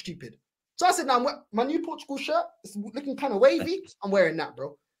something stupid. So I said, now my new Portugal shirt is looking kind of wavy. I'm wearing that,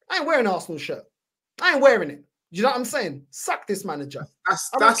 bro. I ain't wearing an Arsenal shirt. I ain't wearing it. You know what I'm saying? Sack this manager. I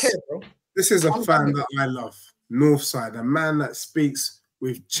don't care, bro. This is a fan that I love. Northside, a man that speaks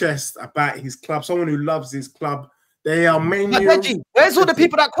with chest about his club, someone who loves his club. They are mainly. Where's all the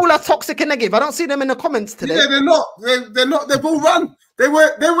people that call us toxic and negative? I don't see them in the comments today. Yeah, they're not. They're not. They've all run. They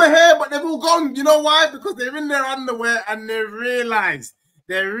were here, but they've all gone. You know why? Because they're in their underwear and they realize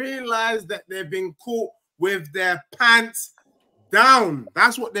that they've been caught with their pants down.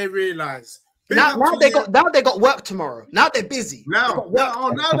 That's what they realize. Now they got work tomorrow. Now they're busy. Now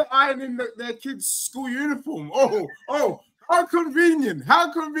they're ironing their kids' school uniform. Oh, how convenient!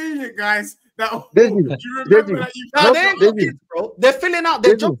 How convenient, guys. Do you remember that they kids, bro. They're filling out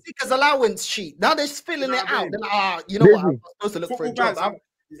their job seekers allowance sheet. Now they're filling it out. Then, you know what? I'm supposed to look for a job.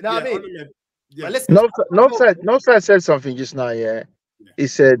 You know what I mean? Yeah. Northside said something just now. Yeah, he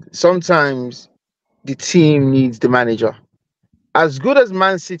said sometimes the team needs the manager. As good as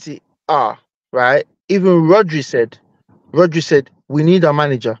Man City are, right? Even Rodri said, we need a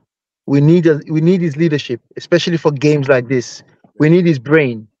manager. We need his leadership, especially for games like this. We need his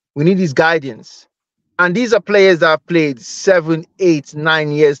brain. We need his guidance. And these are players that have played 7, 8,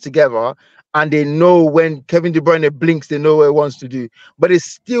 9 years together, and they know when Kevin De Bruyne blinks, they know what he wants to do. But they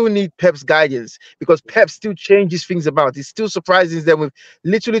still need Pep's guidance because Pep still changes things about. He still surprises them with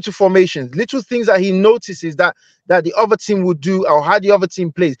little formations, little things that he notices that the other team would do or how the other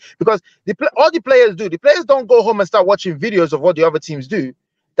team plays. Because all the players do. The players don't go home and start watching videos of what the other teams do.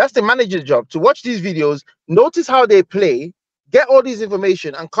 That's the manager's job, to watch these videos, notice how they play, get all this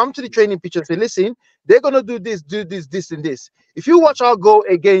information and come to the training pitch and say, listen, they're going to do this, and this. If you watch our goal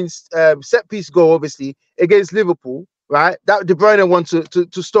against set piece goal, obviously, against Liverpool, right? That De Bruyne won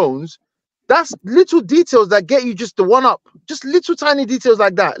to Stones. That's little details that get you just the one up. Just little tiny details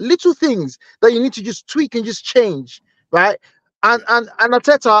like that. Little things that you need to just tweak and just change, right? And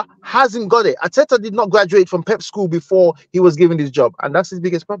Arteta hasn't got it. Arteta did not graduate from Pep school before he was given this job. And that's his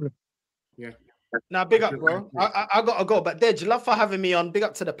biggest problem. Yeah. Now, big up, bro. I got to go. But Dej, love for having me on. Big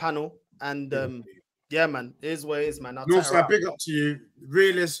up to the panel. And yeah, man, it is what it is, man. Also, big up to you.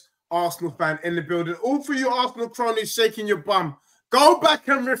 Realist Arsenal fan in the building. All for you Arsenal cronies shaking your bum. Go back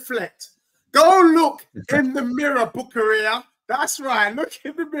and reflect. Go look in the mirror, Bukaria. That's right. Look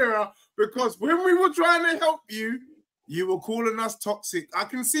in the mirror. Because when we were trying to help you, you were calling us toxic. I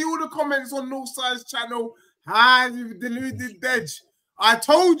can see all the comments on Northside's channel. Hi, you deluded Dej. I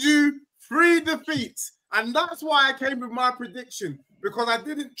told you 3 defeats. And that's why I came with my prediction. Because I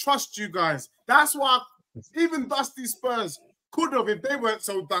didn't trust you guys. That's why even Dusty Spurs could have, if they weren't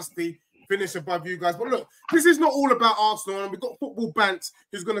so dusty, finish above you guys. But look, this is not all about Arsenal. And we've got Football Bants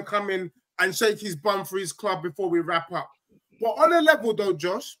who's going to come in and shake his bum for his club before we wrap up. But on a level though,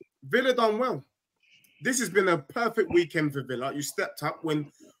 Josh, Villa done well. This has been a perfect weekend for Villa. You stepped up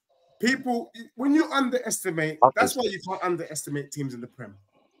when people, when you underestimate, that's why you can't underestimate teams in the Prem.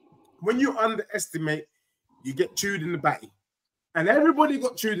 When you underestimate, you get chewed in the batty. And everybody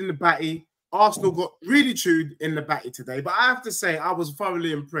got chewed in the batty. Arsenal got really chewed in the batty today. But I have to say, I was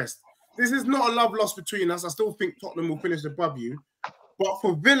thoroughly impressed. This is not a love loss between us. I still think Tottenham will finish above you. But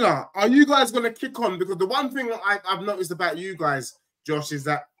for Villa, are you guys going to kick on? Because the one thing I've noticed about you guys, Josh, is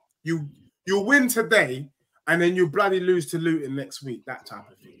that you win today and then you bloody lose to Luton next week, that type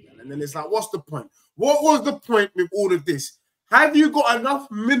of thing. And then it's like, what's the point? What was the point with all of this? Have you got enough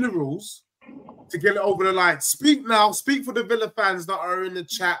minerals to get it over the line? Speak now. Speak for the Villa fans that are in the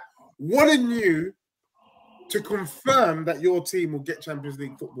chat. Wanting you to confirm that your team will get Champions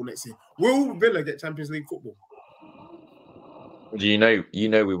League football next year. Will Villa get Champions League football? You know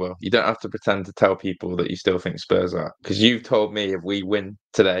we will. You don't have to pretend to tell people that you still think Spurs are, because you've told me if we win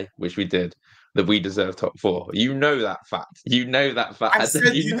today, which we did, that we deserve top 4. You know that fact. You know that fact. I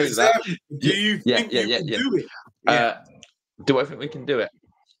said you know deserve that. Do you think you can do it? Yeah. Do I think we can do it?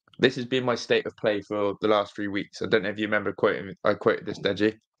 This has been my state of play for the last 3 weeks. I don't know if you remember quoting. I quoted this,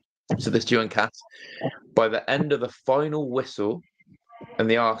 Deji. So this you and Cass. By the end of the final whistle in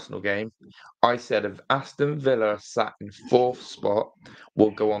the Arsenal game, I said if Aston Villa sat in 4th spot,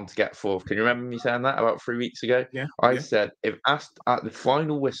 we'll go on to get 4th. Can you remember me saying that about 3 weeks ago? Yeah. I said if at the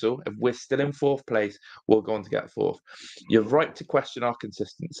final whistle, if we're still in 4th place, we'll go on to get 4th. You're right to question our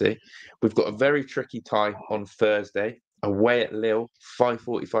consistency. We've got a very tricky tie on Thursday, away at Lille,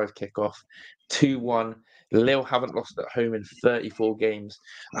 5:45 kickoff, 2-1. Lille haven't lost at home in 34 games.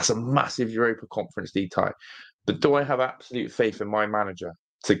 That's a massive Europa Conference League tie. But do I have absolute faith in my manager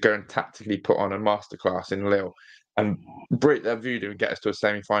to go and tactically put on a masterclass in Lille and break their voodoo and get us to a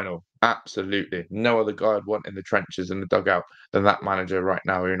semi-final? Absolutely. No other guy I'd want in the trenches in the dugout than that manager right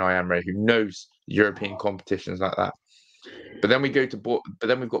now, Unai Emery, who knows European competitions like that. But then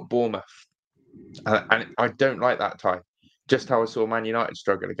we've got Bournemouth, and I don't like that tie. Just how I saw Man United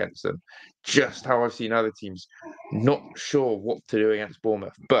struggle against them. Just how I've seen other teams not sure what to do against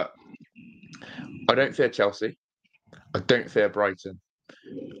Bournemouth. But I don't fear Chelsea. I don't fear Brighton.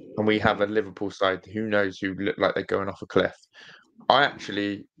 And we have a Liverpool side who knows who look like they're going off a cliff. I'm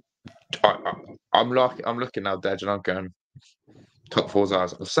looking now, Dej, and I'm going top 4's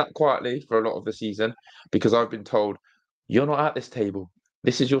ours. I've sat quietly for a lot of the season because I've been told, you're not at this table.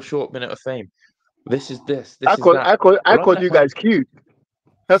 This is your short minute of fame. This is this. I called you guys cute.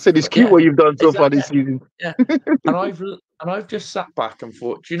 I said it's cute what you've done so far this season. Yeah. And I've just sat back and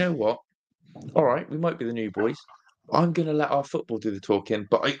thought, do you know what? All right, we might be the new boys. I'm going to let our football do the talking.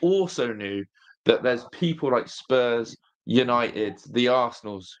 But I also knew that there's people like Spurs, United, the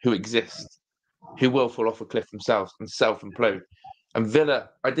Arsenals who exist, who will fall off a cliff themselves and self-implode. And Villa,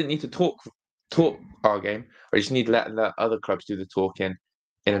 I didn't need to talk our game. I just need to let other clubs do the talking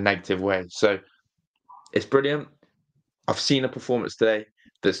in a negative way. So it's brilliant. I've seen a performance today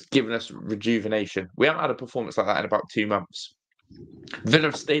that's given us rejuvenation. We haven't had a performance like that in about 2 months. Villa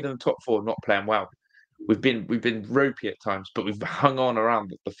have stayed in the top 4, not playing well. We've been ropey at times, but we've hung on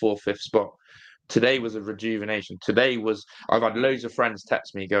around the 4th, 5th spot. Today was a rejuvenation. I've had loads of friends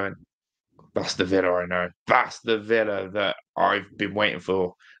text me going, that's the Villa I know. That's the Villa that I've been waiting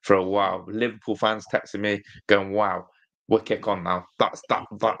for a while. Liverpool fans texting me going, wow, we'll kick on now.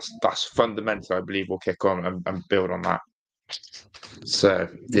 That's fundamental. I believe we'll kick on and build on that. So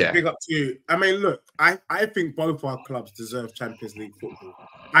yeah, big up to you. I mean, look, I think both our clubs deserve Champions League football.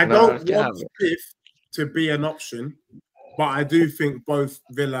 I don't want fifth to be an option, but I do think both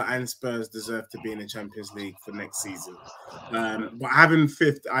Villa and Spurs deserve to be in the Champions League for next season. But having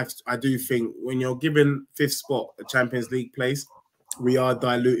 5th, I do think when you're given 5th spot a Champions League place, we are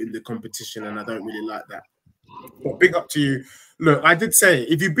diluting the competition, and I don't really like that. But big up to you. Look, I did say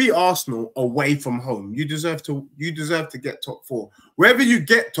if you beat Arsenal away from home, you deserve to get top 4. Wherever you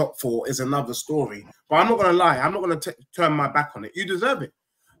get top 4 is another story. But I'm not going to lie. I'm not going to turn my back on it. You deserve it.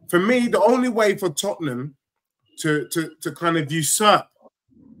 For me, the only way for Tottenham to kind of usurp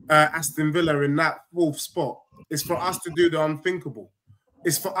Aston Villa in that 4th spot is for us to do the unthinkable.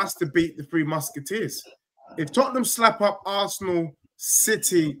 It's for us to beat the 3 Musketeers. If Tottenham slap up Arsenal,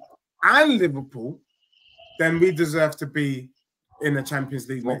 City, and Liverpool, then we deserve to be in the Champions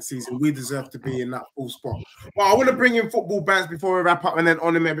League next season. We deserve to be in that 4th spot. Well, I want to bring in football bands before we wrap up, and then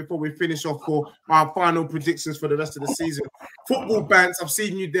Onime before we finish off for our final predictions for the rest of the season. Football bands, I've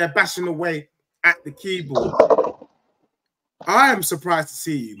seen you there bashing away at the keyboard. I am surprised to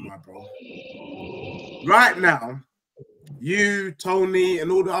see you, my bro. Right now, you, Tony,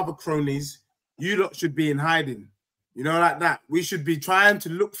 and all the other cronies, you lot should be in hiding. You know, like that. We should be trying to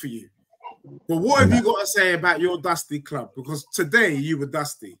look for you. But what have you got to say about your dusty club? Because today you were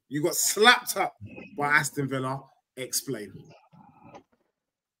dusty. You got slapped up by Aston Villa. Explain.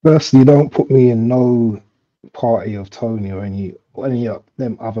 Firstly, don't put me in no party of Tony or any of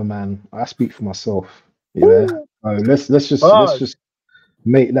them other man. I speak for myself. Yeah. Let's just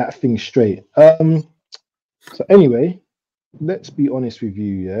make that thing straight. So anyway, let's be honest with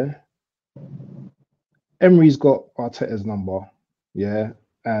you, yeah. Emery's got Arteta's number, yeah.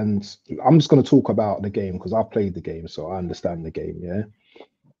 And I'm just going to talk about the game because I played the game, so I understand the game, yeah.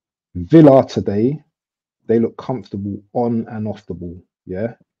 Villa today, they look comfortable on and off the ball,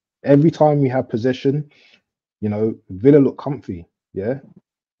 yeah. Every time we have possession, you know, Villa look comfy, yeah.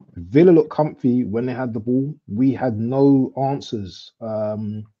 Villa look comfy when they had the ball. We had no answers.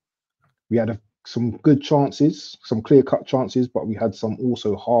 We had some good chances, some clear-cut chances, but we had some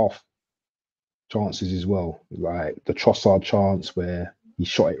also half chances as well, like the Trossard chance where he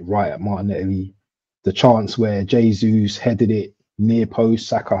shot it right at Martinelli, the chance where Jesus headed it near post,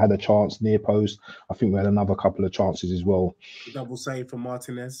 Saka had a chance near post. I think we had another couple of chances as well. Double save from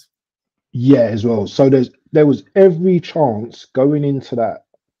Martinez. Yeah, as well. So there was every chance going into that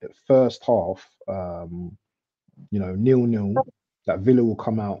first half, you know, 0-0, that Villa will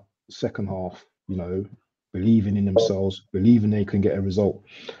come out second half, you know, believing in themselves, believing they can get a result.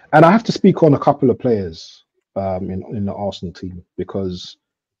 And I have to speak on a couple of players in the Arsenal team because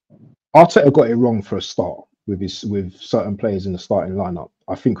Arteta got it wrong for a start with certain players in the starting lineup.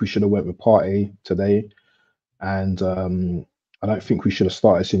 I think we should have went with Partey today, and I don't think we should have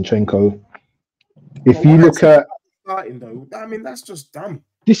started Zinchenko. If you look at starting though, I mean that's just dumb.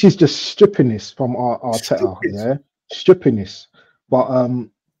 This is just strippiness from Arteta, yeah, strippiness. But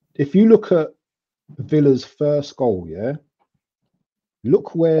if you look at Villa's first goal, yeah,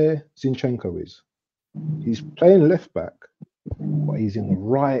 look where Zinchenko is. He's playing left back, but he's in the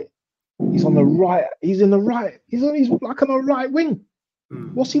right. He's on the right. He's in the right. He's like on the right wing.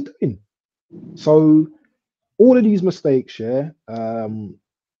 What's he doing? So all of these mistakes, yeah,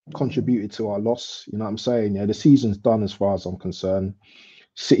 contributed to our loss. You know what I'm saying? Yeah, the season's done as far as I'm concerned.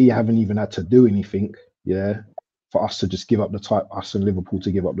 City haven't even had to do anything, yeah, for us to just give up the title, us and Liverpool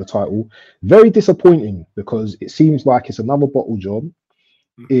to give up the title. Very disappointing because it seems like it's another bottle job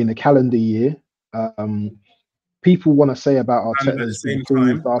in a calendar year. People want to say about Arteta's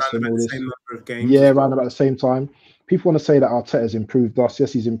improved us and all this. Yeah, around about the same time. People want to say that Arteta's improved us.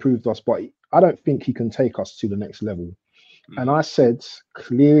 Yes, he's improved us, but I don't think he can take us to the next level. And I said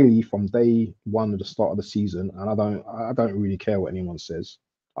clearly from day one of the start of the season, and I don't really care what anyone says.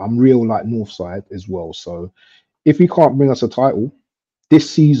 I'm real like Northside as well. So if he can't bring us a title this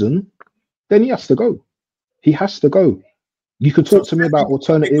season, then he has to go. He has to go. You can talk to me about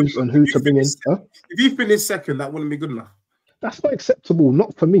alternatives and who to bring in. If he finished second, that wouldn't be good enough. That's not acceptable.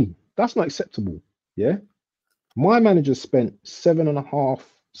 Not for me. That's not acceptable. Yeah. My manager spent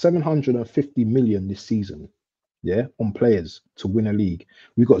 750 million this season. Yeah, on players to win a league.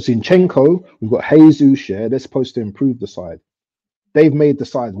 We've got Zinchenko, we've got Jesus, yeah, they're supposed to improve the side. They've made the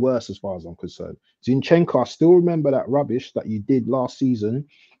side worse as far as I'm concerned. Zinchenko, I still remember that rubbish that you did last season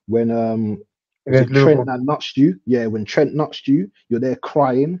when Trent that nutched you. Yeah, when Trent nutched you, you're there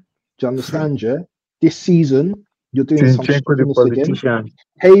crying. Do you understand, yeah? This season, you're doing some stupidness again.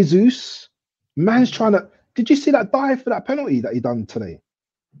 Jesus, man's trying to... Did you see that dive for that penalty that he done today?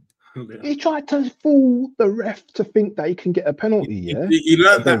 He tried to fool the ref to think that he can get a penalty, yeah? He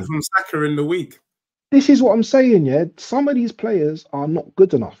learned that from Saka in the week. This is what I'm saying, yeah? Some of these players are not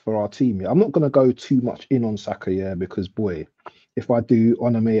good enough for our team, yeah? I'm not going to go too much in on Saka, yeah? Because, boy, if I do,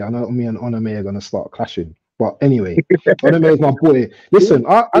 Onome, I know me and Onome are going to start clashing. But anyway, Onome is my boy. Listen,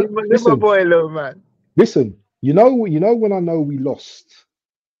 listen, my boy, little man. Listen, you know when I know we lost?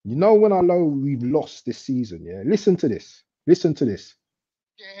 You know when I know we've lost this season, yeah? Listen to this. Listen to this.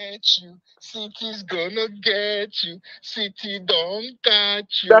 Get you, City's gonna get you. City don't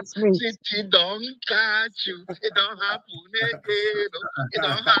catch you. That's me. City don't catch you. It don't happen again. It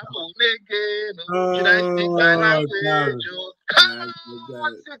don't happen again. Should I speak my language? Come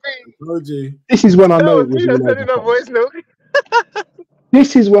on, City. This is when I know it was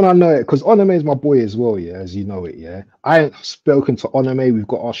This is when I know it, because Onome is my boy as well, yeah, as you know it, yeah. I ain't spoken to Onome, we've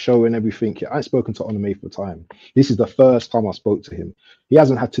got our show and everything. Yeah, I ain't spoken to Onome for time. This is the first time I spoke to him. He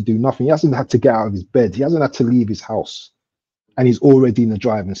hasn't had to do nothing. He hasn't had to get out of his bed. He hasn't had to leave his house. And he's already in the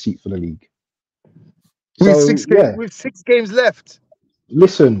driving seat for the league. With 6 games left.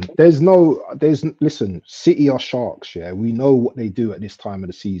 Listen, listen, City are sharks, yeah. We know what they do at this time of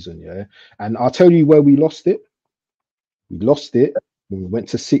the season, yeah. And I'll tell you where we lost it. We lost it when we went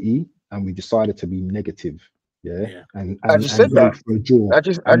to City and we decided to be negative. Yeah. and I just and said go that. for a draw. I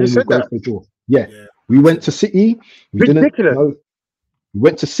just And then said we'll go that. for a draw. Yeah. Yeah. We went to City. We didn't Ridiculous. know. We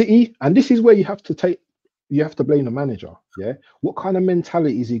went to City, and this is where you have to blame the manager. Yeah. What kind of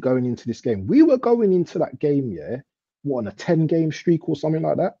mentality is he going into this game? We were going into that game, on a 10-game streak or something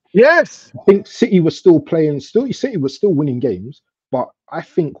like that. Yes. I think City was still playing, City was still winning games, but I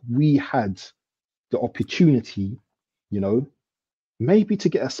think we had the opportunity, maybe to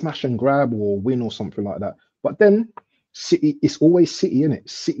get a smash and grab or win or something like that. But then City, it's always City, innit?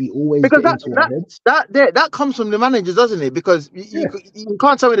 City always Because get into our heads. that comes from the managers, doesn't it? Because Yeah. you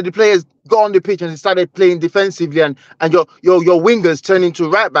can't tell me that the players got on the pitch and started playing defensively, and your wingers turned into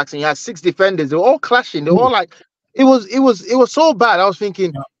right backs, and you had 6 defenders. They were all clashing. They were all like, it was so bad. I was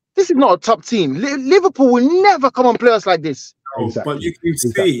thinking, this is not a top team. Liverpool will never come and play us like this. No, Exactly. but you can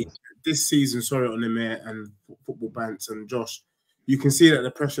see this season, sorry, on the Mayor and Football Bants and Josh, you can see that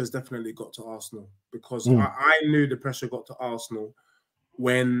the pressure has definitely got to Arsenal, because I knew the pressure got to Arsenal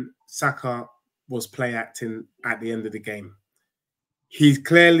when Saka was play acting at the end of the game. He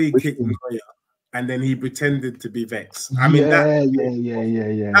clearly kicked Neuer, and then he pretended to be vexed. I mean,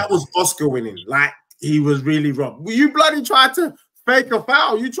 that was Oscar winning. Like, he was really robbed. You bloody tried to fake a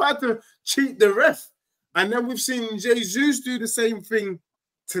foul. You tried to cheat the ref. And then we've seen Jesus do the same thing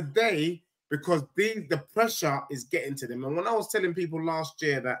today, because the pressure is getting to them. And when I was telling people last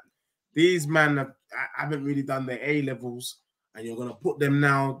year that these men haven't really done their A-levels, and you're going to put them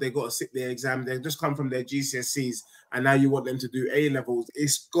now, they got to sit their exam, they just come from their GCSEs, and now you want them to do A-levels,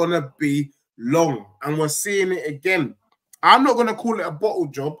 it's going to be long. And we're seeing it again. I'm not going to call it a bottle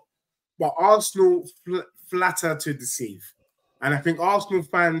job, but Arsenal flatter to deceive. And I think Arsenal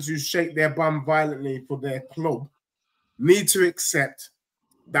fans who shake their bum violently for their club need to accept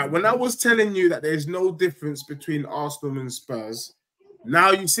that when I was telling you that there's no difference between Arsenal and Spurs,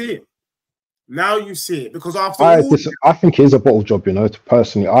 now you see it. Now you see it, because after I think it is a bottle job,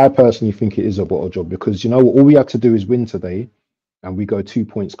 I personally think it is a bottle job, because all we had to do is win today and we go 2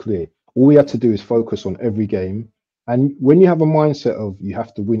 points clear. All we had to do is focus on every game. And when you have a mindset of you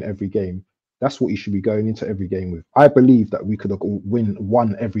have to win every game, that's what you should be going into every game with. I believe that we could have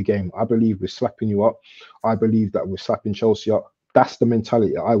won every game. I believe we're slapping you up. I believe that we're slapping Chelsea up. That's the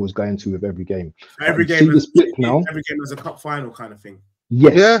mentality I was going to with every game. Every game is a cup final kind of thing.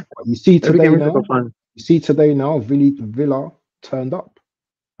 Yes. Yeah. You see today now, Villa turned up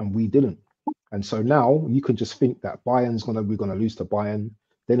and we didn't. And so now you can just think that we're gonna lose to Bayern.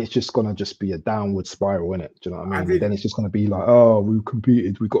 Then it's just gonna be a downward spiral, innit? Do you know what I mean? And then it's just gonna be like, oh, we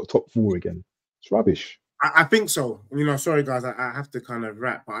competed, we got top 4 again. It's rubbish. I think so. Sorry guys, I have to kind of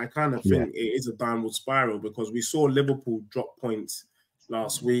wrap, but I kind of think it is a downward spiral, because we saw Liverpool drop points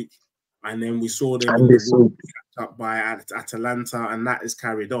last week, and then we saw them up by Atalanta, and that is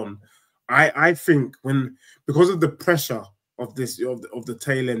carried on. I think because of the pressure of the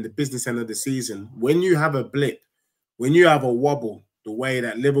tail end, the business end of the season, when you have a blip, when you have a wobble, the way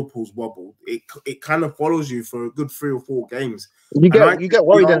that Liverpool's wobbled, it kind of follows you for a good 3 or 4 games. You get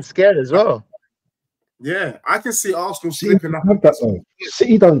worried and scared as well. Yeah, I can see Arsenal slipping up.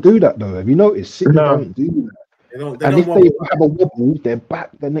 City don't do that though. Have you noticed? City don't do that. They don't if they have a wobble, they're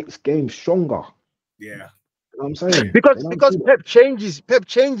back the next game stronger. Yeah. You know what I'm saying? Because Pep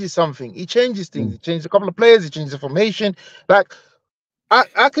changes something. He changes things. He changes a couple of players. He changes the formation. Like,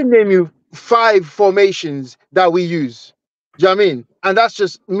 I can name you 5 formations that we use. Do you know what I mean? And that's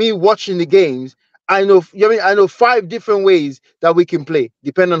just me watching the games. I know 5 different ways that we can play,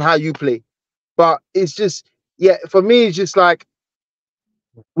 depending on how you play. But it's just, for me, it's just like,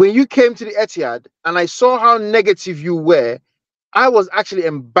 when you came to the Etihad and I saw how negative you were, I was actually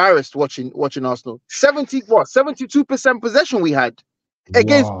embarrassed watching Arsenal. 72% possession we had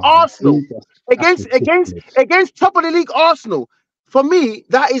against Arsenal, against top of the league Arsenal. For me,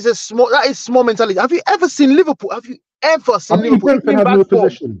 that is small mentality. Have you ever seen Liverpool? Have you ever seen Liverpool in bad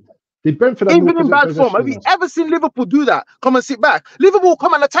form? Did Brentford have even in bad form? Have you ever seen Liverpool do that? Come and sit back. Liverpool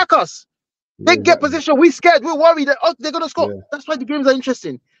come and attack us. They get position. We're scared. We're worried that they're gonna score. Yeah. That's why the games are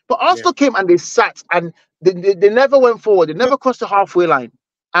interesting. But Arsenal came and they sat and they never went forward. They never crossed the halfway line.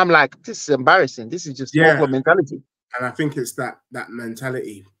 I'm like, this is embarrassing. This is just local mentality. And I think it's that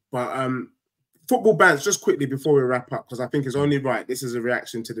mentality. But Football Bants, just quickly before we wrap up, because I think it's only right. This is a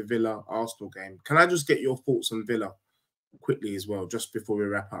reaction to the Villa Arsenal game. Can I just get your thoughts on Villa quickly as well, just before we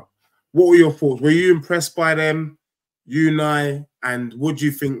wrap up? What were your thoughts? Were you impressed by them? Unai, and what do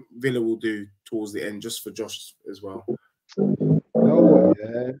you think Villa will do towards the end, just for Josh as well? You know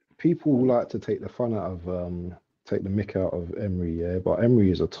what, people like to take the fun out of take the mick out of Emery, but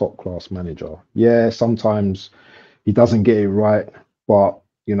Emery is a top class manager. Sometimes he doesn't get it right, but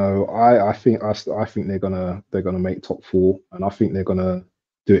you know, I think they're gonna make top 4, and I think they're gonna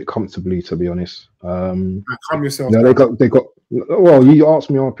do it comfortably. To be honest, Calm yourself you know, down. they got. Well, you asked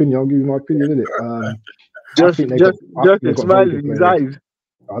me my opinion. I'll give you my opinion, innit? I think they got very good players.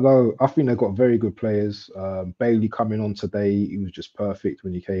 I know. I think they've got very good players. Bailey coming on today, he was just perfect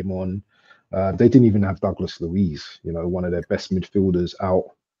when he came on. They didn't even have Douglas Luiz, you know, one of their best midfielders out.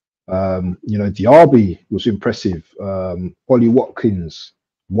 You know, Diaby was impressive. Ollie Watkins,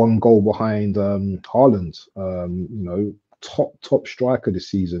 1 goal behind Haaland. You know, top striker this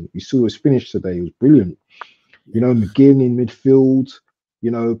season. You saw his finish today; it was brilliant. You know, McGinn in midfield.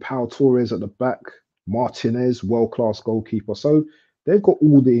 You know, Pau Torres at the back. Martinez, world-class goalkeeper. So they've got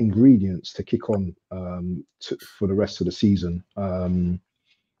all the ingredients to kick on for the rest of the season.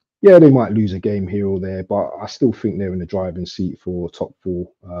 Yeah, they might lose a game here or there, but I still think they're in the driving seat for top 4.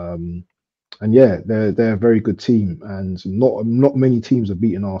 And yeah, they're a very good team, and not many teams have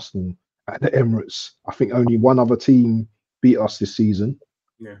beaten Arsenal at the Emirates. I think only one other team beat us this season.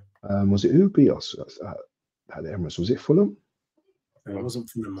 Yeah. Was it who beat us at the Emirates? Was it Fulham? It wasn't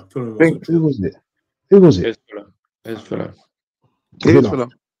Fulham. Who was it? Who was it? It was Fulham. Fulham.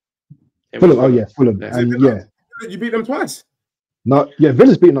 Oh yeah, Fulham. Yeah. And yeah, You beat them twice. no, yeah,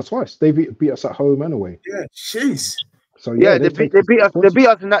 Villa's beaten us twice. They beat us at home and away. Yeah, jeez. So Yeah, they beat us. They beat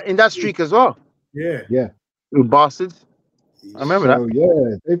us in that streak as well. Yeah. You bastards. I remember that.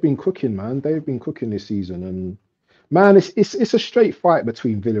 Yeah, they've been cooking, man. They've been cooking this season, and man, it's a straight fight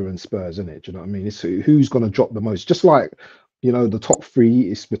between Villa and Spurs, isn't it? Do you know what I mean? It's who's going to drop the most. Just like, you know, the top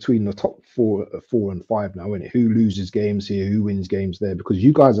 3 is between the top 4 and 5 now, isn't it? Who loses games here? Who wins games there? Because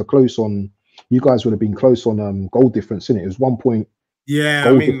you guys are close on. You guys would have been close on goal difference, innit? It was 1 point. Yeah,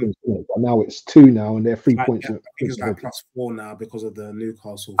 goal difference, but now it's 2 now, and they're 3 points. I think it's like +4 now because of the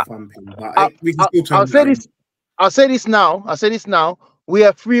Newcastle thumping. But we can still turn I'll say this now. We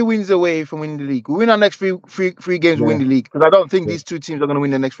are 3 wins away from winning the league. We win our next three games, we win the league. Because I don't think these 2 teams are going to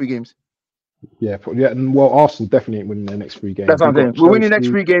win the next 3 games. Yeah, and well, Arsenal definitely ain't winning their next 3 games. That's what I'm saying. We win the next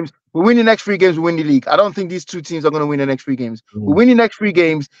 3 games. We win the next 3 games. We win the league. I don't think these 2 teams are going to win the next 3 games. We win the next 3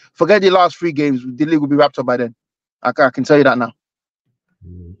 games. Forget the last 3 games. The league will be wrapped up by then. I can tell you that now.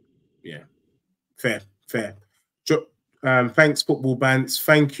 Yeah, fair. Thanks, Football Bants.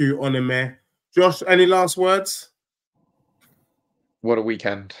 Thank you, Onime. Josh, any last words? What a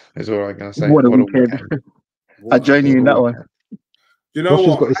weekend is all I'm going to say. What a weekend. I join you in that one. You know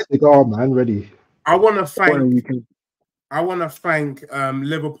what? Got his cigar, man, ready. I want to thank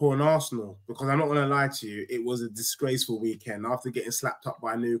Liverpool and Arsenal, because I'm not going to lie to you, it was a disgraceful weekend after getting slapped up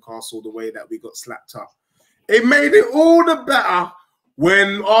by Newcastle the way that we got slapped up. It made it all the better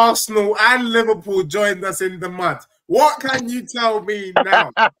when Arsenal and Liverpool joined us in the mud. What can you tell me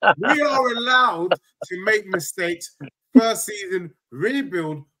now? We are allowed to make mistakes. First season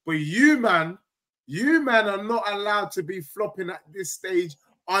rebuild, but you man are not allowed to be flopping at this stage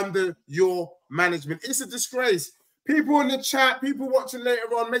under your management. It's a disgrace. People in the chat, people watching later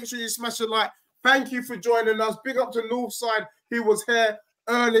on, make sure you smash a like. Thank you for joining us. Big up to Northside. He was here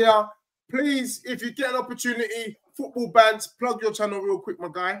earlier. Please, if you get an opportunity, Football Bands, plug your channel real quick, my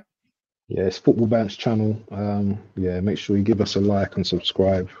guy. Yeah, it's Football Bands channel. Yeah, make sure you give us a like and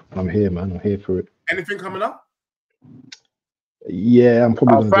subscribe. I'm here, man. I'm here for it. Anything coming up? Yeah, I'm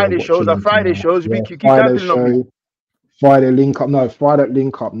probably Friday shows. Friday shows. Yeah, you keep show, Friday link up. No, Friday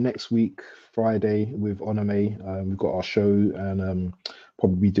link up next week. Friday with Oname. We've got our show, and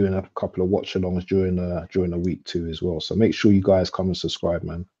probably doing a couple of watch-alongs during the week too as well. So make sure you guys come and subscribe,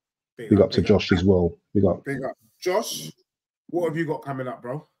 man. Big up to Josh as well. Big up. Josh, what have you got coming up,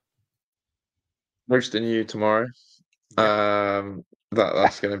 bro? Roasting you tomorrow.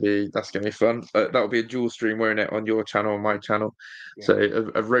 That's gonna be fun. That'll be a dual stream, won't it, on your channel and my channel? Yeah.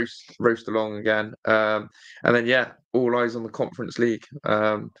 So a roast along again. And then yeah, all eyes on the Conference League.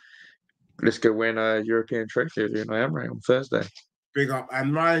 Let's go win a European trophy in Miami on Thursday. Big up.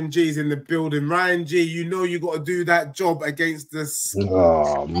 And Ryan G's in the building. Ryan G, you know you got to do that job against the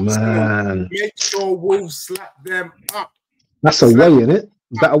Oh man. Make sure Wolves slap them up. That's away, isn't it?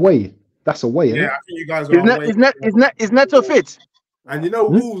 Is that away? That's away, isn't it? Yeah, I think you guys are Is Neto fit? And you know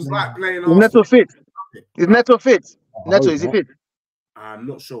Wolves like playing Is Neto fit? Is Neto fit? Neto, is he fit? I'm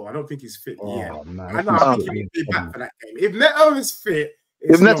not sure. I don't think he's fit yet. Man, I think he'll be back for that game. If Neto is fit,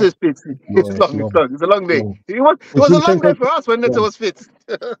 if Neto is fit, it's long. It's a long day. It was a long day for us when Neto was fit.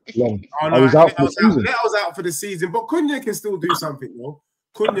 I was out for the season. Neto's out for the season, but Cunha can still do something, though.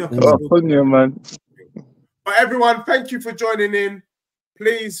 Cunha, man. But everyone, thank you for joining in.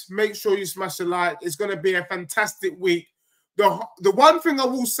 Please make sure you smash a like. It's going to be a fantastic week. The one thing I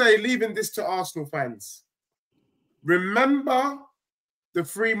will say, leaving this to Arsenal fans, remember the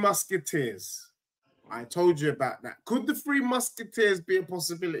Three Musketeers. I told you about that. Could the Three Musketeers be a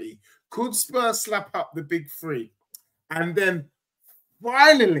possibility? Could Spurs slap up the big three? And then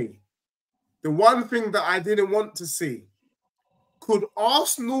finally, the one thing that I didn't want to see, could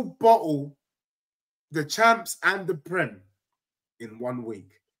Arsenal bottle the champs and the Prem in 1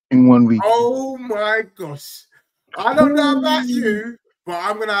 week? In 1 week. Oh my gosh. I don't know about you, but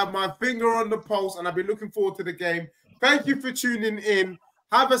I'm going to have my finger on the pulse and I'll be looking forward to the game. Thank you for tuning in.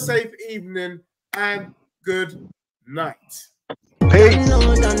 Have a safe evening and good night. Peace.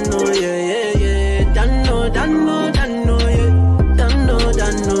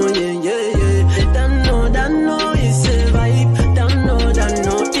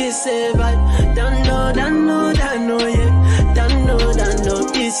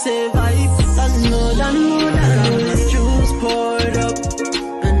 It's a vibe.